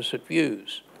took opposite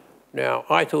views. Now,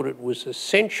 I thought it was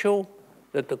essential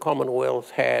that the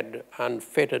Commonwealth had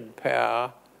unfettered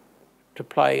power to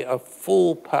play a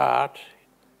full part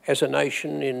as a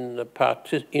nation in the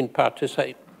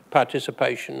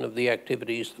participation of the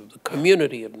activities of the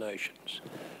community of nations.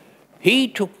 He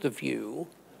took the view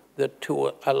that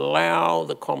to allow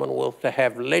the Commonwealth to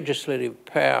have legislative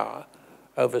power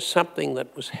over something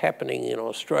that was happening in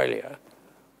Australia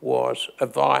was a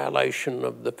violation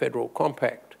of the Federal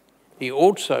Compact. He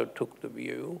also took the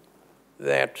view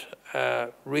that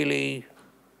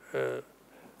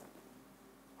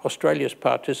Australia's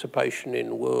participation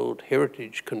in World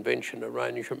Heritage Convention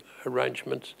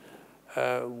arrangements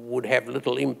would have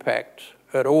little impact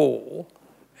at all,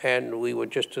 and we were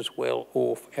just as well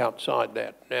off outside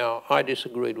that. Now, I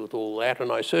disagreed with all that,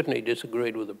 and I certainly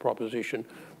disagreed with the proposition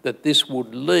that this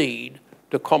would lead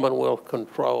to Commonwealth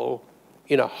control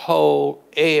in a whole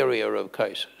area of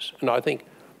cases. And I think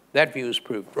that view is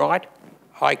proved right.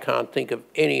 I can't think of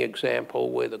any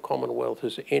example where the Commonwealth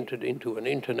has entered into an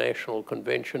international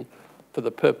convention for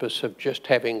the purpose of just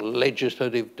having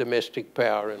legislative domestic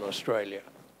power in Australia.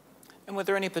 And were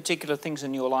there any particular things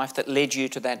in your life that led you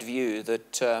to that view,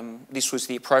 that this was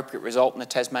the appropriate result in the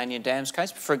Tasmanian Dams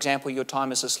case? For example, your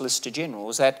time as a Solicitor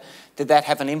General, did that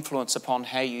have an influence upon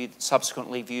how you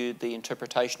subsequently viewed the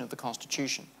interpretation of the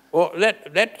Constitution? Well,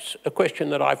 that's a question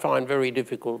that I find very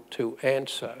difficult to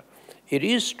answer. It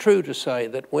is true to say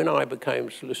that when I became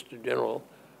Solicitor General,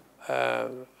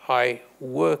 I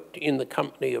worked in the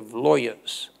company of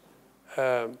lawyers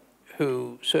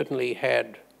who certainly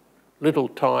had little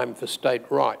time for state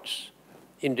rights.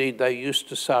 Indeed, they used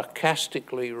to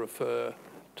sarcastically refer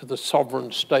to the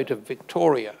sovereign state of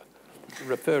Victoria,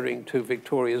 referring to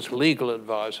Victoria's legal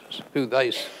advisors,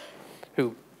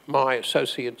 who my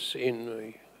associates in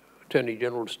the Attorney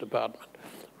General's Department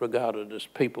regarded as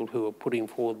people who were putting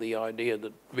forward the idea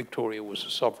that Victoria was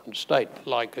a sovereign state,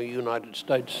 like a United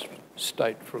States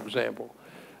state, for example.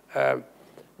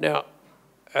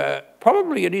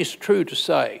 Probably it is true to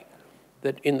say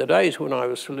that in the days when I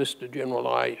was Solicitor General,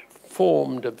 I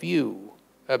formed a view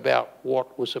about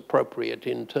what was appropriate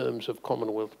in terms of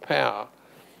Commonwealth power.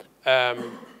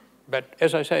 But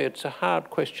as I say, it's a hard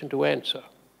question to answer.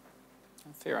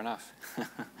 Fair enough.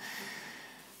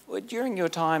 Well, during your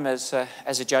time as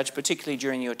a judge, particularly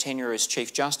during your tenure as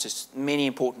Chief Justice, many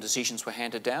important decisions were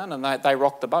handed down and they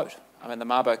rocked the boat. I mean, the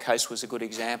Mabo case was a good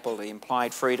example, the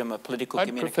implied freedom of political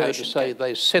communication. I'd prefer to say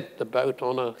they set the boat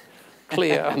on a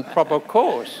clear and proper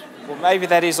course. Well, maybe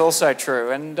that is also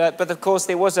true. And but of course,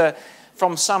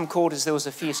 from some quarters, there was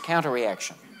a fierce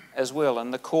counter-reaction. as well.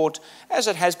 And the court, as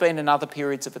it has been in other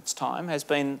periods of its time, has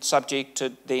been subject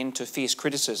to fierce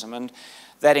criticism, and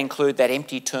that include that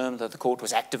empty term that the court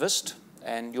was activist,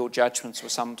 and your judgments were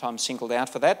sometimes singled out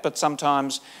for that, but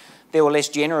sometimes there were less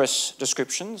generous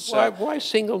descriptions. Why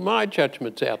single my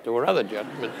judgments out? There were other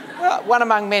judgments. Well, one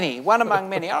among many.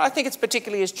 I think it's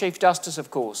particularly as Chief Justice,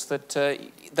 of course, that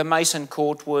the Mason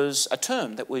Court was a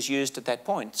term that was used at that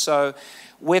point. So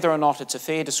whether or not it's a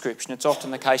fair description, it's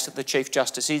often the case that the Chief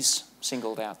Justice is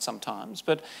singled out sometimes.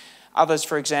 But others,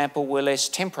 for example, were less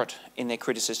temperate in their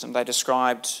criticism. They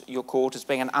described your court as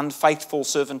being an unfaithful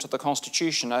servant of the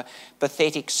Constitution, a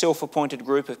pathetic, self-appointed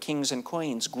group of kings and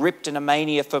queens, gripped in a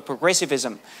mania for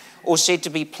progressivism, or said to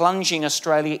be plunging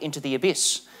Australia into the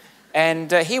abyss. And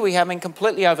here we have,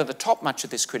 completely over the top much of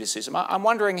this criticism. I'm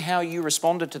wondering how you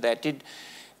responded to that.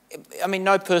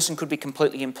 No person could be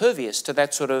completely impervious to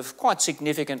that sort of quite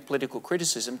significant political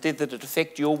criticism. Did it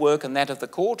affect your work and that of the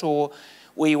court, or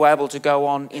were you able to go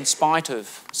on in spite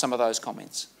of some of those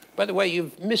comments? By the way,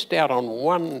 you've missed out on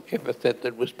one epithet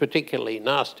that was particularly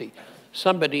nasty.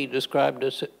 Somebody described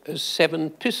us as 7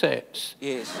 pissants.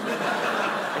 Yes.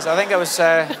 Yes, I think it was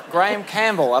Graham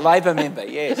Campbell, a Labor member,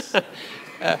 yes.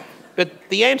 But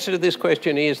the answer to this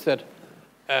question is that,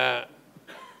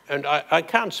 and I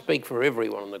can't speak for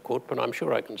everyone in the court, but I'm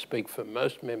sure I can speak for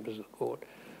most members of the court.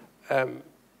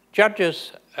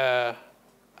 Judges are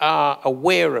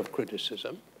aware of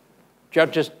criticism.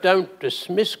 Judges don't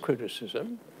dismiss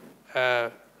criticism.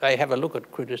 They have a look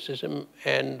at criticism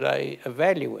and they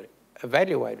evaluate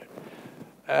it.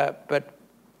 But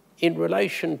in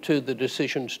relation to the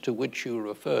decisions to which you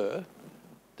refer,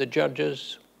 the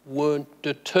judges weren't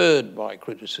deterred by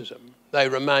criticism. They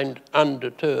remained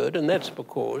undeterred, and that's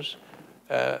because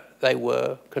they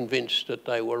were convinced that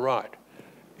they were right.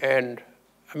 And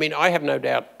I have no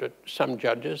doubt that some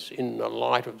judges, in the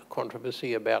light of the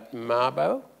controversy about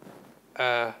Mabo,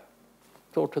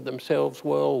 thought to themselves,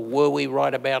 well, were we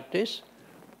right about this?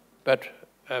 But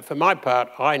for my part,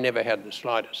 I never had the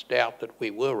slightest doubt that we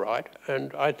were right,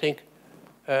 and I think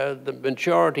the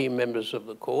majority members of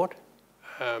the court,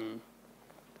 I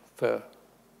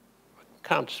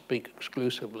can't speak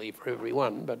exclusively for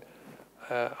everyone, but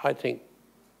I think,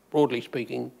 broadly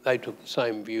speaking, they took the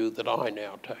same view that I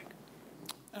now take.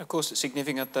 And of course, it's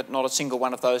significant that not a single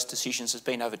one of those decisions has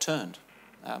been overturned,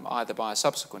 either by a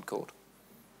subsequent court.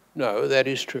 No, that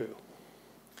is true.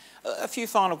 A few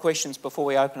final questions before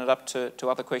we open it up to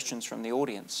other questions from the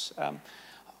audience.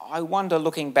 I wonder,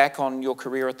 looking back on your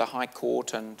career at the High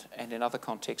Court and in other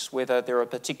contexts, whether there are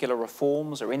particular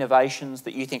reforms or innovations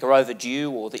that you think are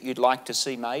overdue or that you'd like to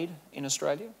see made in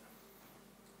Australia?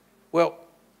 Well,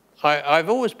 I've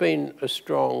always been a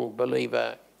strong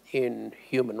believer in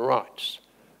human rights.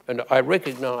 And I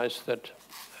recognise that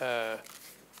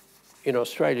in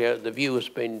Australia the view has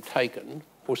been taken,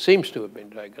 or seems to have been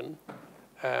taken,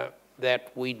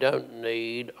 that we don't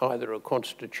need either a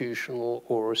constitutional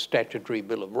or a statutory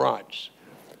Bill of Rights.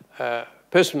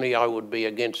 Personally, I would be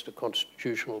against a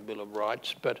constitutional Bill of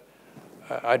Rights, but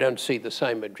I don't see the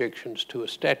same objections to a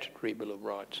statutory Bill of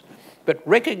Rights. But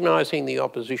recognising the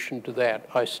opposition to that,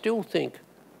 I still think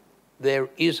there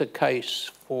is a case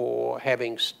for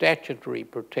having statutory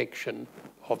protection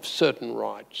of certain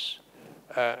rights.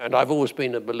 And I've always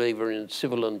been a believer in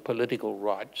civil and political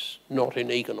rights, not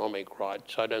in economic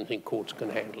rights. I don't think courts can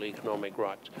handle economic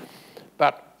rights.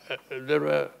 But there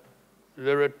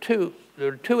are two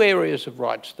areas of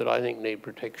rights that I think need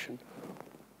protection.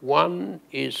 One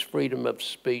is freedom of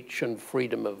speech and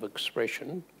freedom of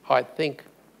expression. I think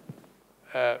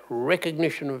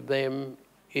recognition of them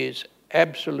is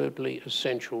absolutely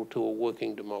essential to a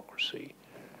working democracy.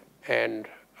 And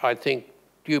I think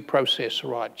due process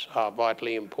rights are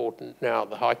vitally important. Now,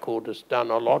 the High Court has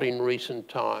done a lot in recent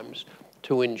times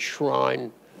to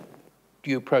enshrine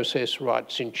due process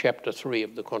rights in Chapter 3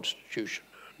 of the Constitution,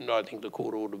 and I think the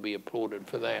court ought to be applauded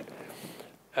for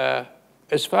that.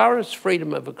 As far as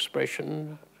freedom of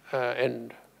expression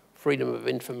and freedom of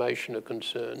information are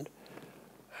concerned,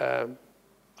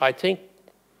 I think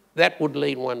that would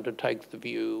lead one to take the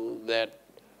view that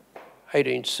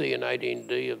 18C and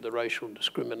 18D of the Racial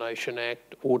Discrimination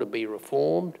Act ought to be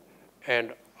reformed,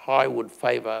 and I would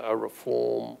favour a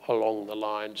reform along the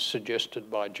lines suggested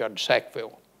by Judge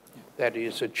Sackville. That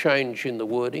is, a change in the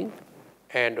wording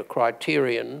and a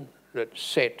criterion that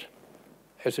set,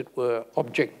 as it were,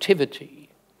 objectivity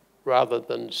rather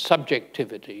than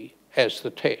subjectivity as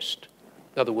the test.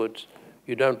 In other words,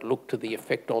 you don't look to the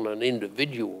effect on an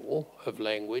individual of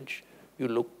language, you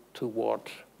look to what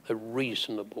a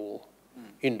reasonable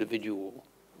individual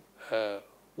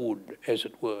would, as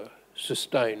it were,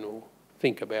 sustain or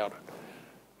think about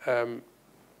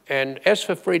And as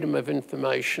for freedom of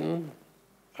information,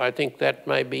 I think that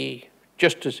may be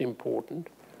just as important.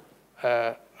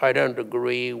 I don't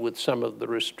agree with some of the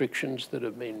restrictions that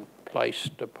have been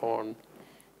placed upon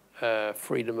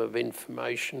freedom of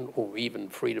information or even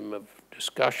freedom of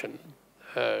discussion.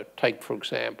 Take, for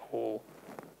example,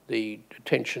 the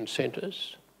detention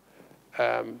centres.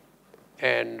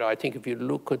 And I think if you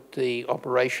look at the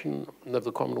operation of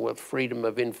the Commonwealth Freedom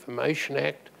of Information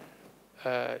Act,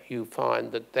 you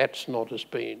find that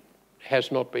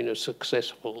has not been as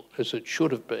successful as it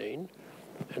should have been.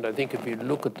 And I think if you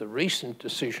look at the recent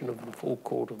decision of the full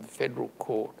court of the Federal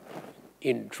Court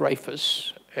in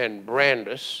Dreyfus and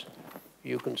Brandis,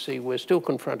 you can see we're still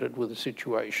confronted with a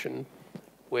situation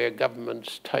where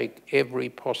governments take every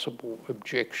possible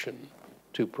objection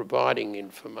to providing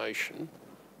information.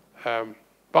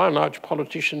 By and large,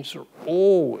 politicians are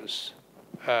always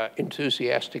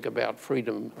enthusiastic about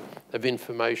freedom of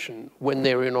information when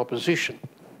they're in opposition.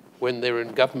 When they're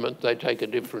in government, they take a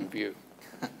different view.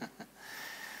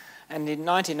 And in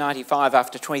 1995,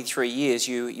 after 23 years,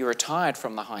 you retired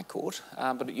from the High Court,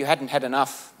 but you hadn't had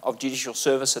enough of judicial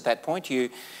service at that point. You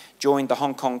joined the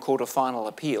Hong Kong Court of Final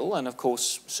Appeal and, of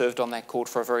course, served on that court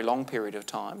for a very long period of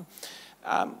time.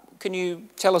 Can you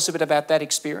tell us a bit about that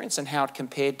experience and how it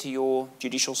compared to your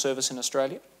judicial service in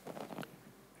Australia?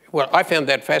 Well, I found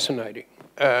that fascinating.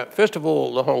 First of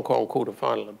all, the Hong Kong Court of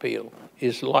Final Appeal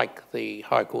is like the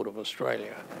High Court of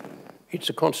Australia. It's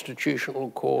a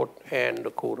constitutional court and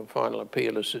a court of final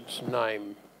appeal, as its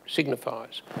name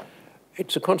signifies.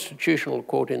 It's a constitutional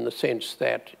court in the sense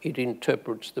that it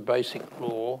interprets the basic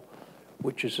law,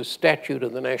 which is a statute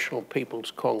of the National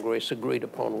People's Congress agreed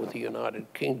upon with the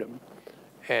United Kingdom,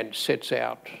 and sets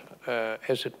out,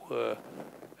 as it were,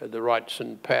 the rights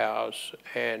and powers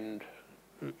and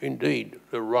indeed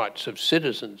the rights of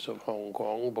citizens of Hong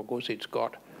Kong, because it's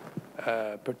got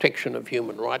protection of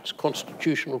human rights,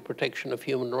 constitutional protection of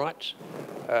human rights,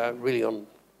 really on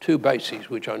two bases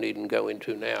which I needn't go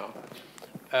into now.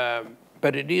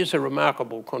 But it is a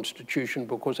remarkable constitution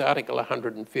because Article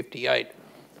 158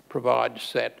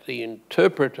 provides that the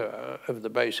interpreter of the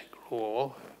basic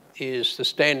law is the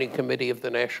Standing Committee of the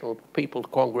National People's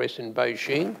Congress in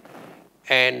Beijing,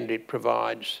 and it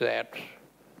provides that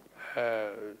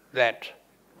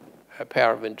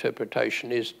power of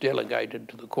interpretation is delegated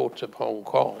to the courts of Hong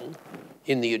Kong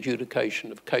in the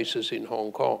adjudication of cases in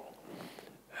Hong Kong.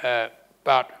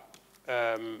 But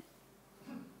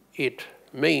it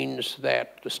means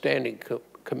that the Standing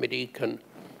Committee can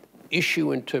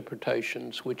issue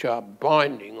interpretations which are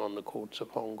binding on the courts of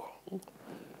Hong Kong,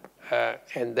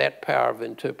 and that power of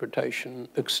interpretation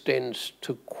extends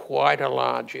to quite a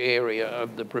large area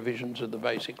of the provisions of the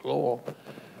basic law.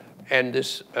 And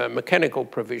this mechanical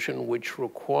provision which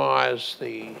requires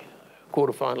the Court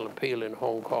of Final Appeal in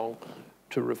Hong Kong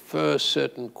to refer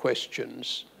certain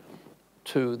questions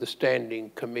to the Standing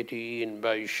Committee in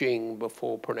Beijing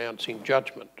before pronouncing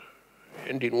judgment.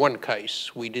 And in one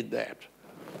case, we did that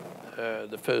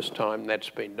the first time that's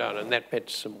been done, and that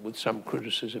met with some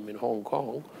criticism in Hong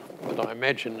Kong, but I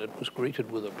imagine it was greeted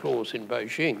with applause in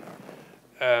Beijing.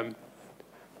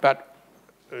 But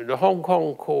the Hong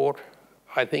Kong court,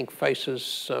 I think, faces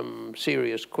some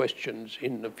serious questions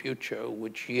in the future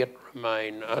which yet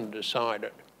remain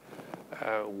undecided.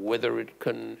 Whether it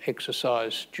can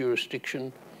exercise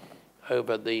jurisdiction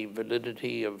over the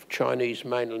validity of Chinese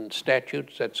mainland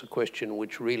statutes, that's a question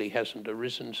which really hasn't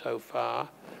arisen so far.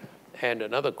 And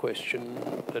another question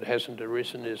that hasn't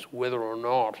arisen is whether or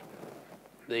not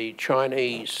the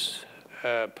Chinese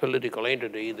political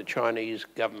entity, the Chinese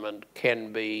government,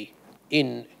 can be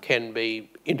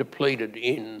interpleaded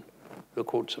in the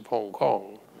courts of Hong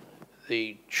Kong.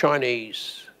 The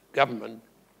Chinese government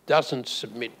doesn't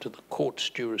submit to the court's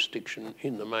jurisdiction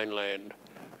in the mainland,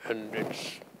 and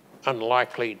it's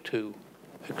unlikely to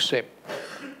accept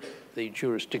the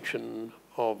jurisdiction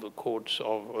of the courts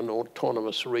of an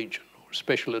autonomous region or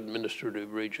special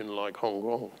administrative region like Hong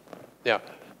Kong. Now,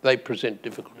 they present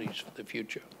difficulties for the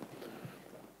future.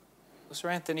 Sir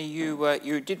Anthony,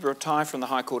 you did retire from the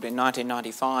High Court in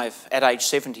 1995 at age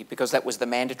 70 because that was the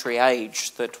mandatory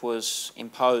age that was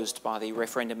imposed by the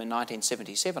referendum in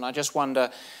 1977. I just wonder,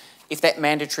 if that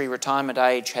mandatory retirement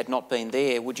age had not been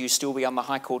there, would you still be on the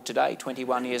High Court today,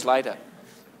 21 years later?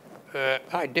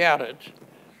 I doubt it.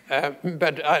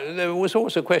 But there was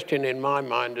also a question in my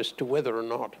mind as to whether or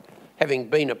not, having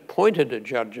been appointed a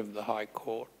judge of the High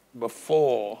Court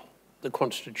before the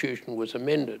Constitution was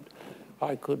amended,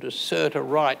 I could assert a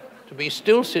right to be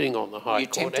still sitting on the High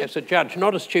Court as a judge,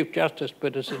 not as Chief Justice,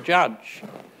 but as a judge.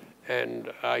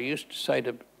 And I used to say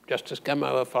to Justice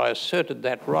Gummow, if I asserted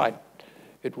that right,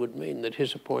 it would mean that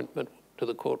his appointment to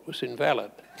the court was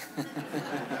invalid.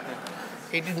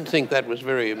 He didn't think that was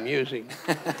very amusing.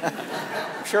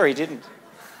 I'm sure he didn't.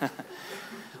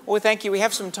 Well, thank you. We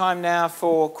have some time now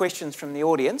for questions from the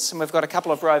audience, and we've got a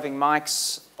couple of roving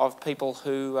mics of people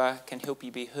who can help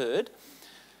you be heard.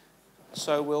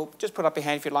 So we'll just put up your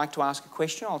hand if you'd like to ask a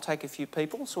question. I'll take a few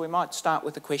people. So we might start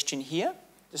with a question here,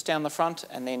 just down the front,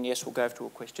 and then, yes, we'll go to a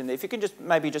question there. If you can just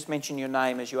maybe just mention your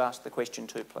name as you ask the question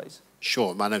too, please.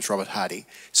 Sure. My name's Robert Hardy.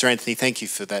 Sir Anthony, thank you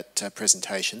for that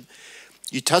presentation.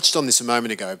 You touched on this a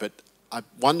moment ago, but I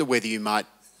wonder whether you might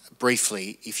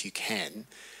briefly, if you can,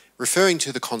 referring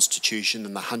to the Constitution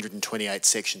and the 128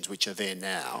 sections which are there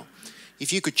now,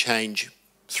 if you could change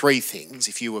three things,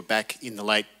 if you were back in the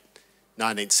late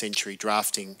 19th century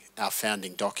drafting our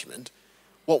founding document,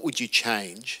 what would you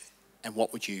change and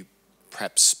what would you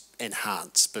perhaps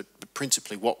enhance? But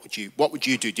principally, what would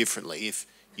you do differently if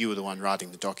you were the one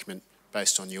writing the document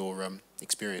based on your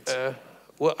experience?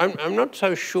 Well, I'm not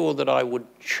so sure that I would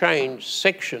change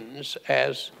sections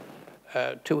as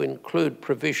to include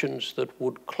provisions that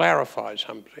would clarify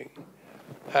something.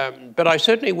 But I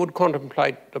certainly would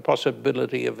contemplate the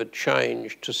possibility of a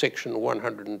change to section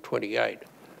 128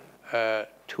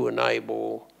 to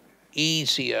enable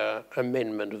easier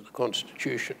amendment of the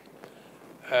Constitution.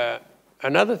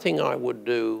 Another thing I would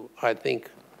do, I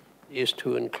think, is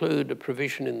to include a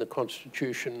provision in the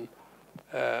Constitution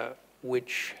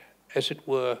which, as it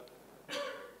were,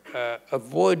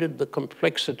 avoided the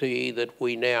complexity that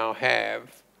we now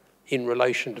have in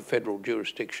relation to federal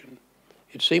jurisdiction.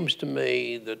 It seems to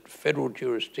me that federal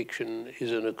jurisdiction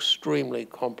is an extremely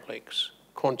complex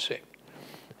concept.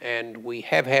 And we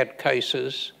have had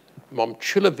cases,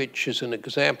 Momcilovic is an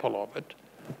example of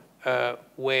it,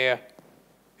 where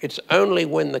it's only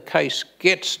when the case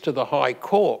gets to the High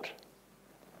Court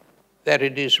that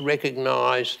it is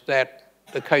recognised that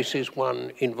the case is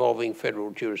one involving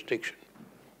federal jurisdiction.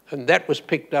 And that was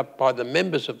picked up by the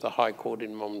members of the High Court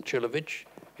in Momcilovic.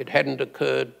 It hadn't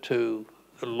occurred to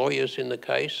the lawyers in the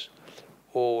case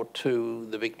or to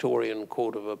the Victorian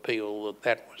Court of Appeal that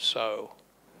that was so.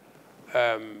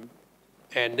 And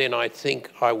then I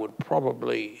think I would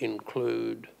probably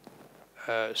include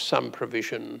some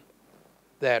provision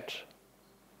that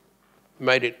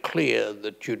made it clear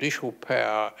that judicial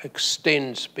power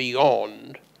extends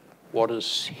beyond what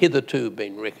has hitherto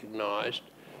been recognised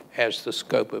as the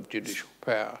scope of judicial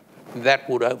power. That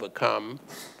would overcome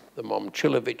the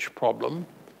Momcilovic problem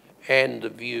and the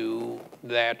view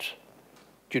that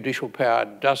judicial power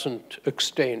doesn't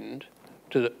extend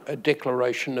to a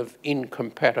declaration of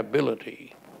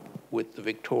incompatibility with the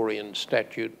Victorian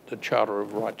statute, the Charter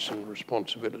of Rights and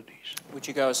Responsibilities. Would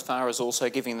you go as far as also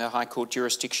giving the High Court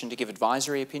jurisdiction to give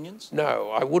advisory opinions? No,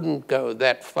 I wouldn't go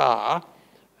that far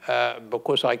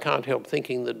because I can't help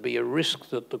thinking there'd be a risk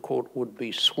that the court would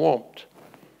be swamped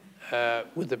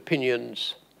with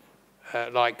opinions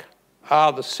like,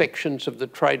 are the sections of the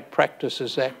Trade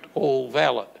Practices Act all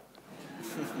valid?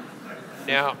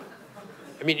 Now,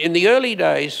 I mean, in the early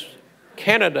days,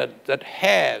 Canada, that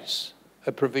has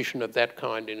a provision of that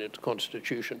kind in its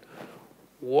constitution,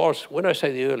 was, when I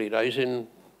say the early days,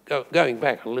 going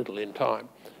back a little in time,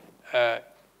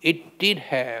 it did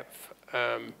have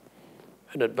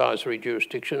an advisory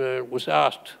jurisdiction, and it was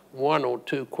asked one or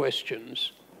two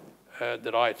questions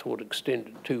that I thought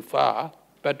extended too far.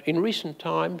 But in recent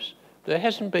times, there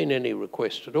hasn't been any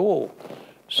request at all.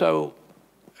 So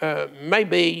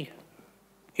maybe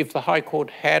if the High Court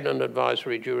had an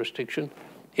advisory jurisdiction,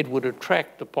 it would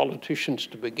attract the politicians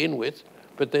to begin with,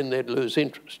 but then they'd lose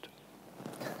interest.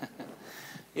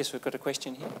 Yes, we've got a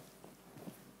question here.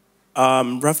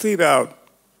 Roughly about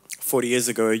 40 years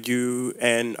ago, you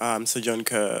and Sir John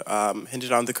Kerr handed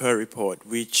down the Kerr Report,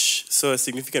 which saw a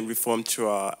significant reform to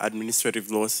our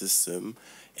administrative law system,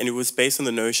 and it was based on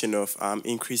the notion of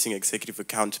increasing executive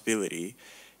accountability.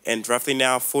 And roughly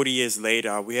now, 40 years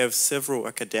later, we have several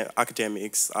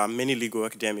academics, many legal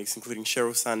academics, including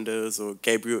Cheryl Sanders or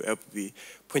Gabriel Appleby,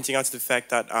 pointing out to the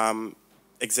fact that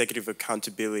executive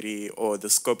accountability or the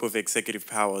scope of executive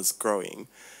power is growing.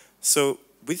 So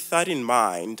with that in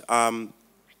mind,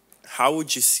 how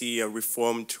would you see a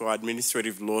reform to our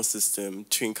administrative law system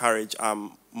to encourage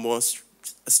more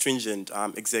stringent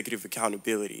executive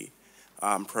accountability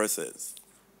process?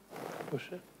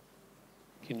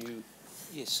 Can you?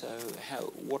 Yes, so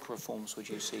what reforms would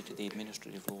you see to the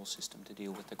administrative law system to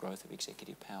deal with the growth of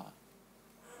executive power?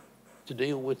 To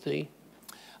deal with the?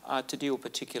 To deal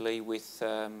particularly with,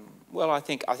 well, I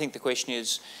think the question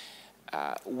is,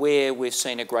 where we've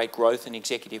seen a great growth in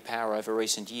executive power over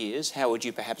recent years, how would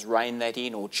you perhaps rein that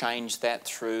in or change that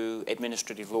through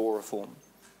administrative law reform?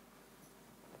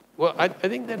 Well, I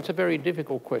think that's a very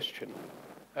difficult question.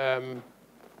 I'm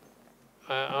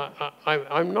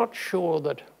not sure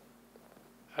that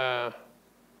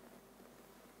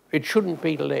it shouldn't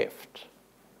be left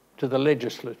to the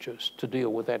legislatures to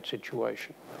deal with that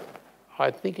situation.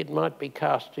 I think it might be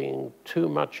casting too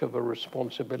much of a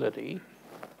responsibility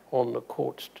on the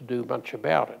courts to do much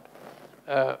about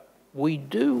it. We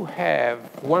do have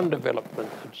one development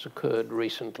that's occurred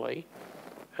recently,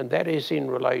 and that is in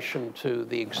relation to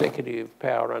the executive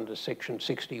power under Section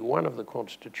 61 of the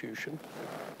Constitution,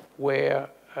 where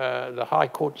the High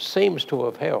Court seems to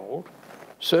have held,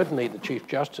 certainly the Chief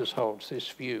Justice holds this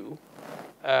view,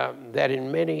 that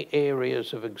in many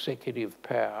areas of executive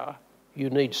power, you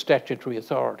need statutory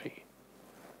authority.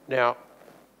 Now,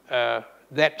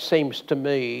 that seems to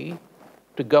me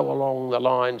to go along the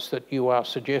lines that you are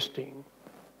suggesting.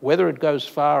 Whether it goes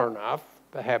far enough,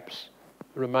 perhaps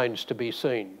remains to be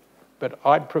seen. But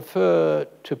I'd prefer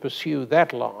to pursue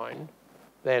that line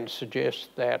than suggest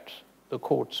that the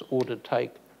courts ought to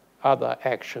take other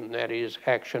action, that is,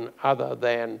 action other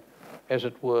than, as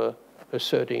it were,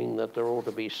 asserting that there ought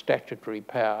to be statutory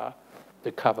power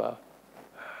to cover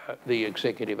the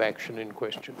executive action in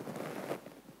question.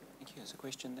 Thank you. There's a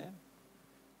question there.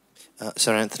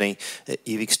 Sir Anthony,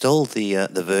 you've extolled the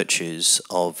virtues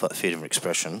of freedom of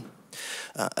expression.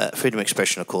 Freedom of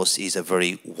expression, of course, is a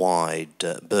very wide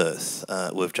berth.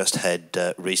 We've just had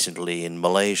recently in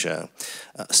Malaysia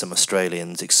some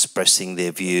Australians expressing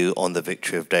their view on the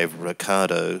victory of David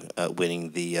Ricciardo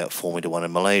winning the Formula 1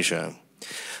 in Malaysia.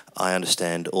 I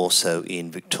understand also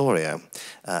in Victoria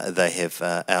they have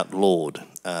outlawed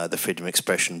the freedom of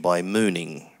expression by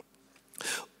mooning.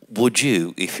 Would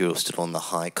you, if you're still on the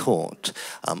High Court,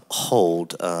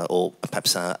 hold or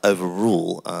perhaps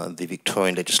overrule the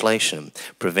Victorian legislation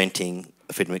preventing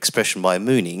freedom of expression by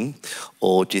mooning,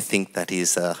 or do you think that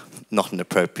is not an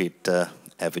appropriate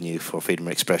avenue for freedom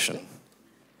of expression?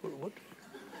 What?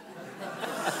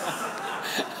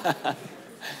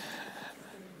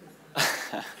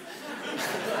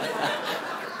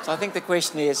 So I think the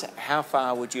question is, how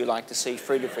far would you like to see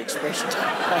freedom of expression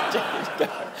go?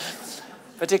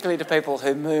 Particularly to people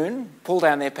who moon, pull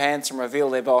down their pants and reveal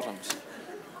their bottoms.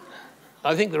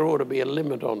 I think there ought to be a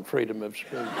limit on freedom of speech.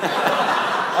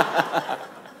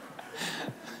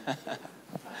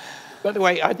 By the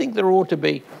way, I think there ought to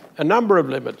be a number of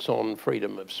limits on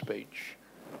freedom of speech.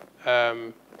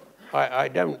 Although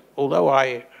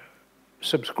I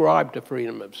subscribe to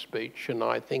freedom of speech and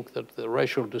I think that the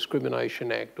Racial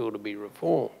Discrimination Act ought to be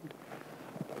reformed,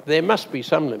 there must be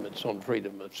some limits on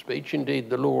freedom of speech.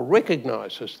 Indeed, the law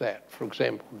recognises that. For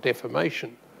example,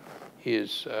 defamation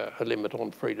is a limit on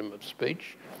freedom of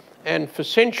speech. And for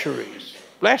centuries,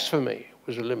 blasphemy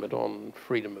was a limit on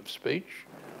freedom of speech.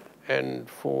 And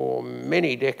for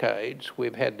many decades,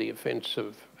 we've had the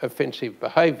offensive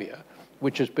behaviour,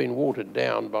 which has been watered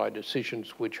down by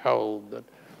decisions which hold that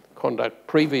conduct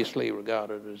previously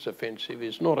regarded as offensive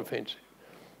is not offensive.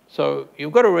 So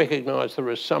you've got to recognise there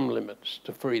are some limits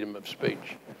to freedom of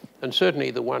speech. And certainly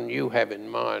the one you have in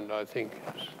mind, I think,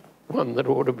 is one that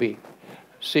ought to be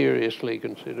seriously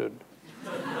considered.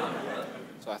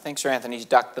 So I think Sir Anthony's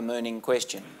ducked the mooning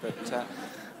question. But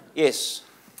yes.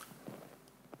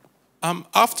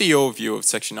 After your view of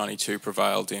Section 92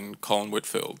 prevailed in Colin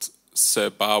Whitfield, Sir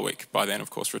Barwick, by then of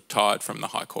course retired from the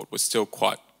High Court, was still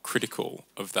quite critical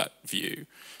of that view.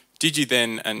 Did you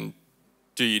then, and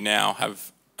do you now,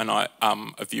 have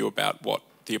a view about what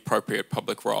the appropriate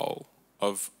public role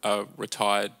of a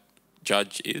retired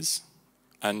judge is?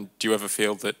 And do you ever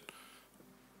feel that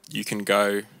you can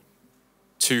go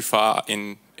too far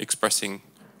in expressing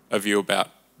a view about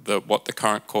what the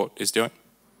current court is doing?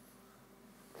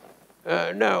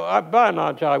 No, by and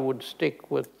large I would stick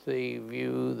with the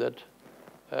view that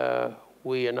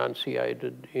we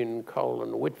enunciated in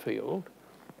Colin Whitfield.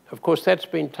 Of course, that's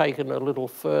been taken a little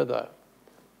further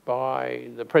by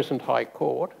the present High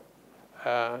Court.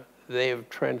 They've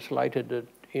translated it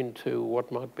into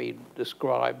what might be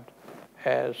described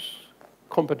as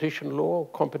competition law,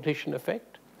 competition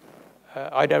effect.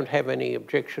 I don't have any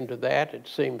objection to that. It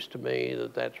seems to me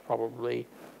that that's probably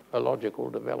a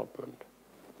logical development.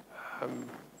 I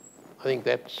think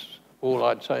that's all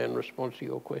I'd say in response to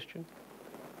your question.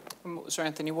 Sir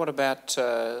Anthony, what about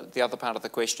the other part of the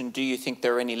question? Do you think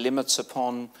there are any limits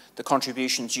upon the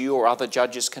contributions you or other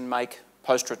judges can make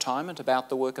post-retirement about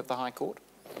the work of the High Court?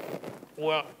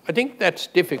 Well, I think that's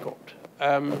difficult.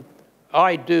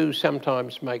 I do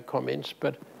sometimes make comments,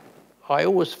 but I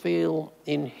always feel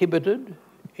inhibited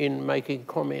in making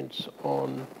comments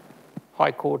on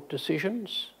High Court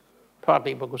decisions,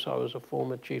 partly because I was a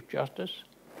former Chief Justice.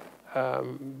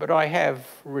 But I have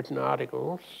written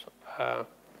articles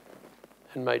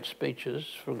and made speeches,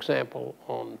 for example,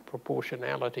 on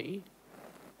proportionality,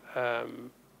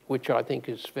 which I think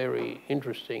is very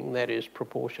interesting. That is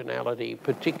proportionality,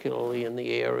 particularly in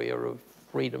the area of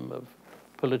freedom of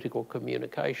political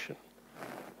communication.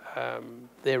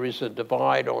 There is a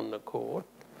divide on the court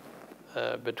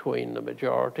between the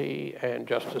majority and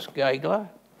Justice Gageler.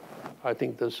 I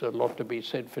think there's a lot to be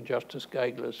said for Justice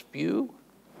Gageler's view,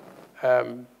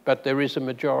 but there is a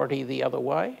majority the other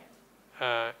way,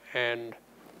 and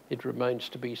it remains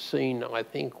to be seen, I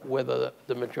think, whether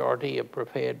the majority are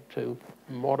prepared to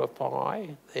modify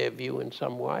their view in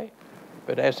some way.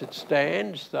 But as it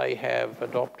stands, they have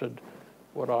adopted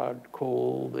what I'd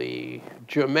call the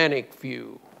Germanic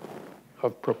view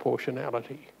of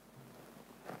proportionality.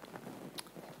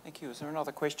 Thank you. Is there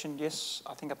another question? Yes,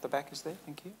 I think up the back is there.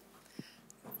 Thank you.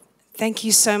 Thank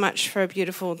you so much for a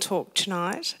beautiful talk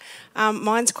tonight.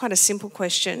 Mine's quite a simple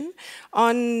question.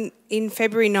 In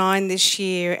February 9 this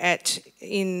year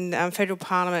in Federal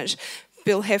Parliament,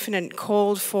 Bill Heffernan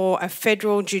called for a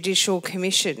Federal Judicial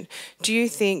Commission. Do you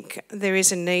think there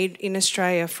is a need in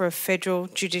Australia for a Federal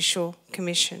Judicial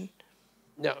Commission?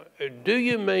 Now, do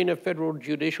you mean a Federal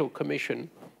Judicial Commission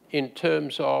in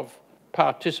terms of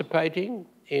participating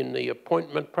in the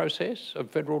appointment process of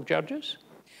federal judges?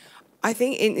 I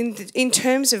think in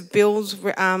terms of Bill's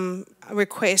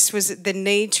request was the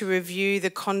need to review the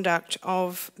conduct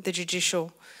of the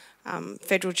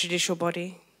federal judicial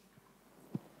body.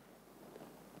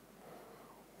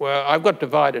 Well, I've got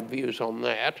divided views on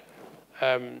that.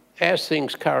 As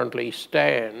things currently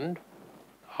stand,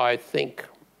 I think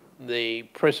the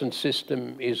present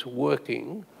system is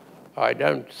working. I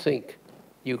don't think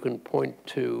you can point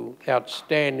to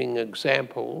outstanding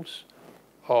examples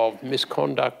of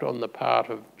misconduct on the part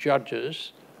of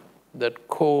judges that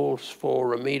calls for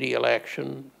remedial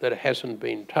action that hasn't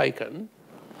been taken.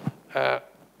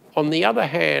 On the other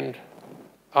hand,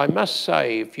 I must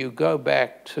say, if you go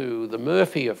back to the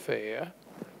Murphy affair,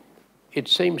 it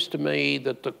seems to me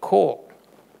that the court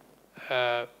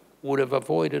would have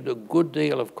avoided a good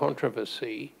deal of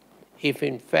controversy if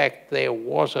in fact there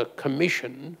was a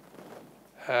commission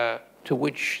to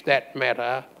which that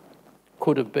matter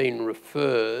could have been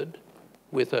referred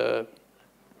with a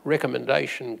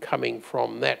recommendation coming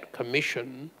from that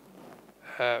commission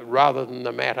rather than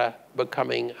the matter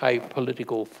becoming a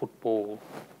political football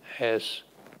as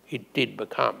it did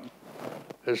become.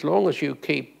 As long as you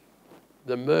keep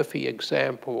the Murphy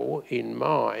example in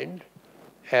mind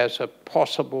as a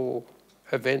possible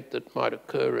event that might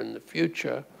occur in the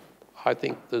future, I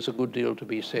think there's a good deal to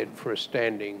be said for a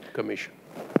standing commission.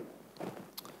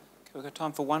 Okay, we've got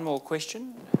time for one more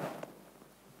question.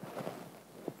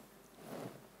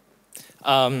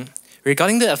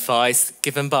 Regarding the advice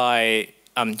given by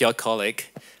your colleague,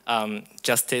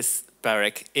 Justice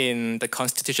Barrack, in the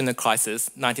Constitutional Crisis,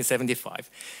 1975,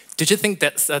 did you think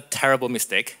that's a terrible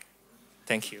mistake?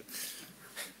 Thank you.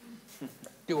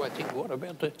 Do I think what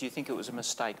about that? Do you think it was a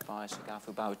mistake by Sir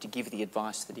Garfield Barwick to give the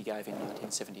advice that he gave in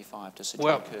 1975 to Sir John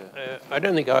Well, Kerr? I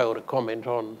don't think I ought to comment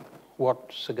on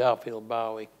what Sir Garfield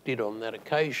Barwick did on that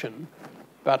occasion,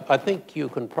 but I think you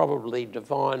can probably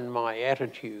divine my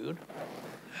attitude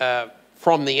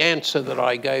from the answer that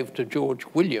I gave to George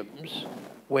Williams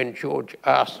when George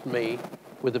asked me,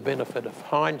 with the benefit of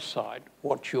hindsight,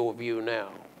 what's your view now?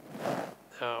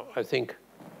 Now, I think,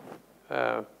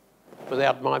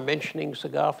 without my mentioning Sir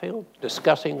Garfield,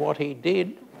 discussing what he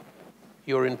did,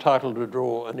 you're entitled to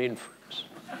draw an inference.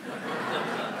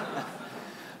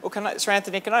 Well, Sir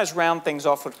Anthony, can I just round things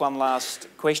off with one last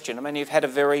question? I mean, you've had a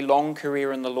very long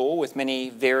career in the law with many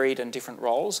varied and different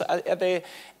roles. Are there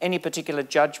any particular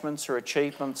judgments or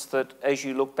achievements that, as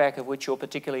you look back, of which you're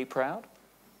particularly proud?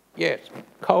 Yes,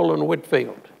 Cole and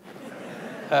Whitfield.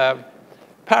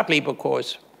 Partly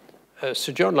because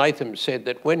Sir John Latham said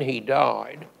that when he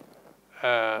died,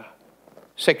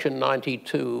 Section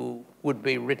 92 would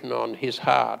be written on his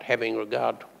heart, having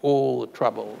regard to all the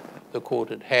trouble the court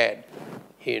had had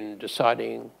in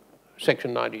deciding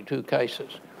Section 92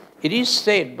 cases. It is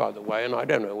said, by the way, and I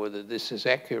don't know whether this is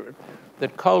accurate,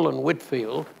 that Cole and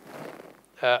Whitfield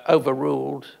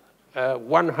overruled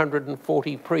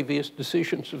 140 previous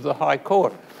decisions of the High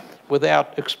Court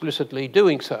without explicitly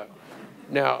doing so.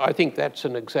 Now, I think that's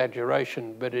an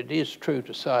exaggeration, but it is true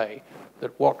to say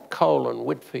that what Cole and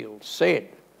Whitfield said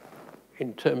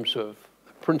in terms of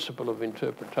the principle of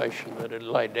interpretation that it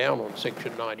laid down on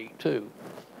Section 92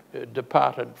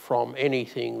 departed from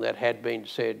anything that had been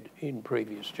said in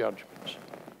previous judgments.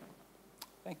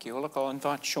 Thank you. Well, look, I'll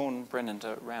invite Sean Brennan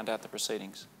to round out the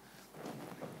proceedings.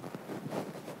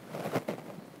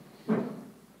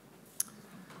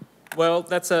 Well,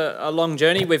 that's a long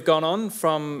journey we've gone on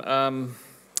from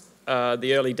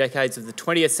the early decades of the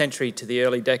 20th century to the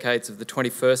early decades of the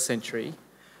 21st century.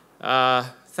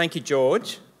 Thank you,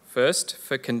 George, first,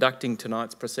 for conducting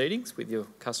tonight's proceedings with your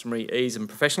customary ease and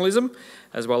professionalism,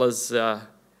 as well as the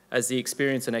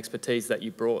experience and expertise that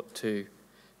you brought to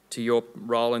your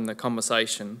role in the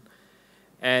conversation.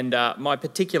 And my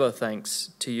particular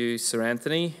thanks to you, Sir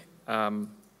Anthony.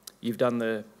 You've done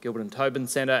the Gilbert and Tobin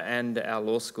Centre and our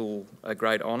law school a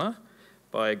great honour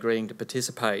by agreeing to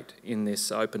participate in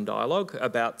this open dialogue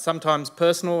about sometimes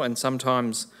personal and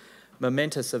sometimes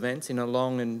momentous events in a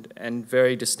long and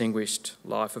very distinguished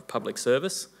life of public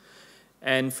service,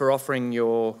 and for offering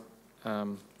your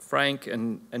frank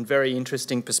and very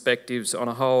interesting perspectives on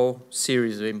a whole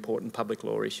series of important public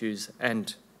law issues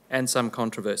and some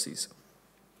controversies.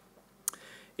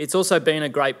 It's also been a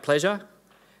great pleasure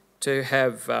to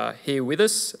have here with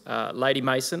us Lady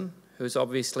Mason, who's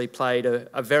obviously played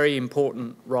a very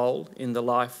important role in the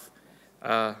life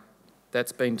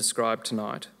that's been described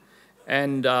tonight,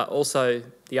 and also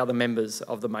the other members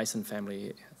of the Mason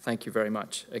family. Thank you very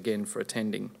much again for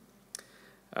attending.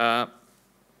 Sir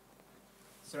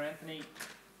Anthony,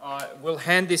 I will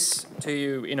hand this to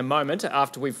you in a moment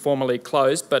after we've formally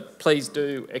closed, but please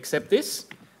do accept this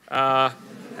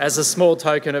as a small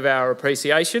token of our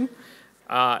appreciation.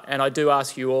 And I do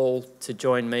ask you all to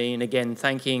join me in again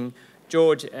thanking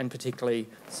George and particularly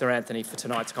Sir Anthony for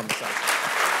tonight's conversation.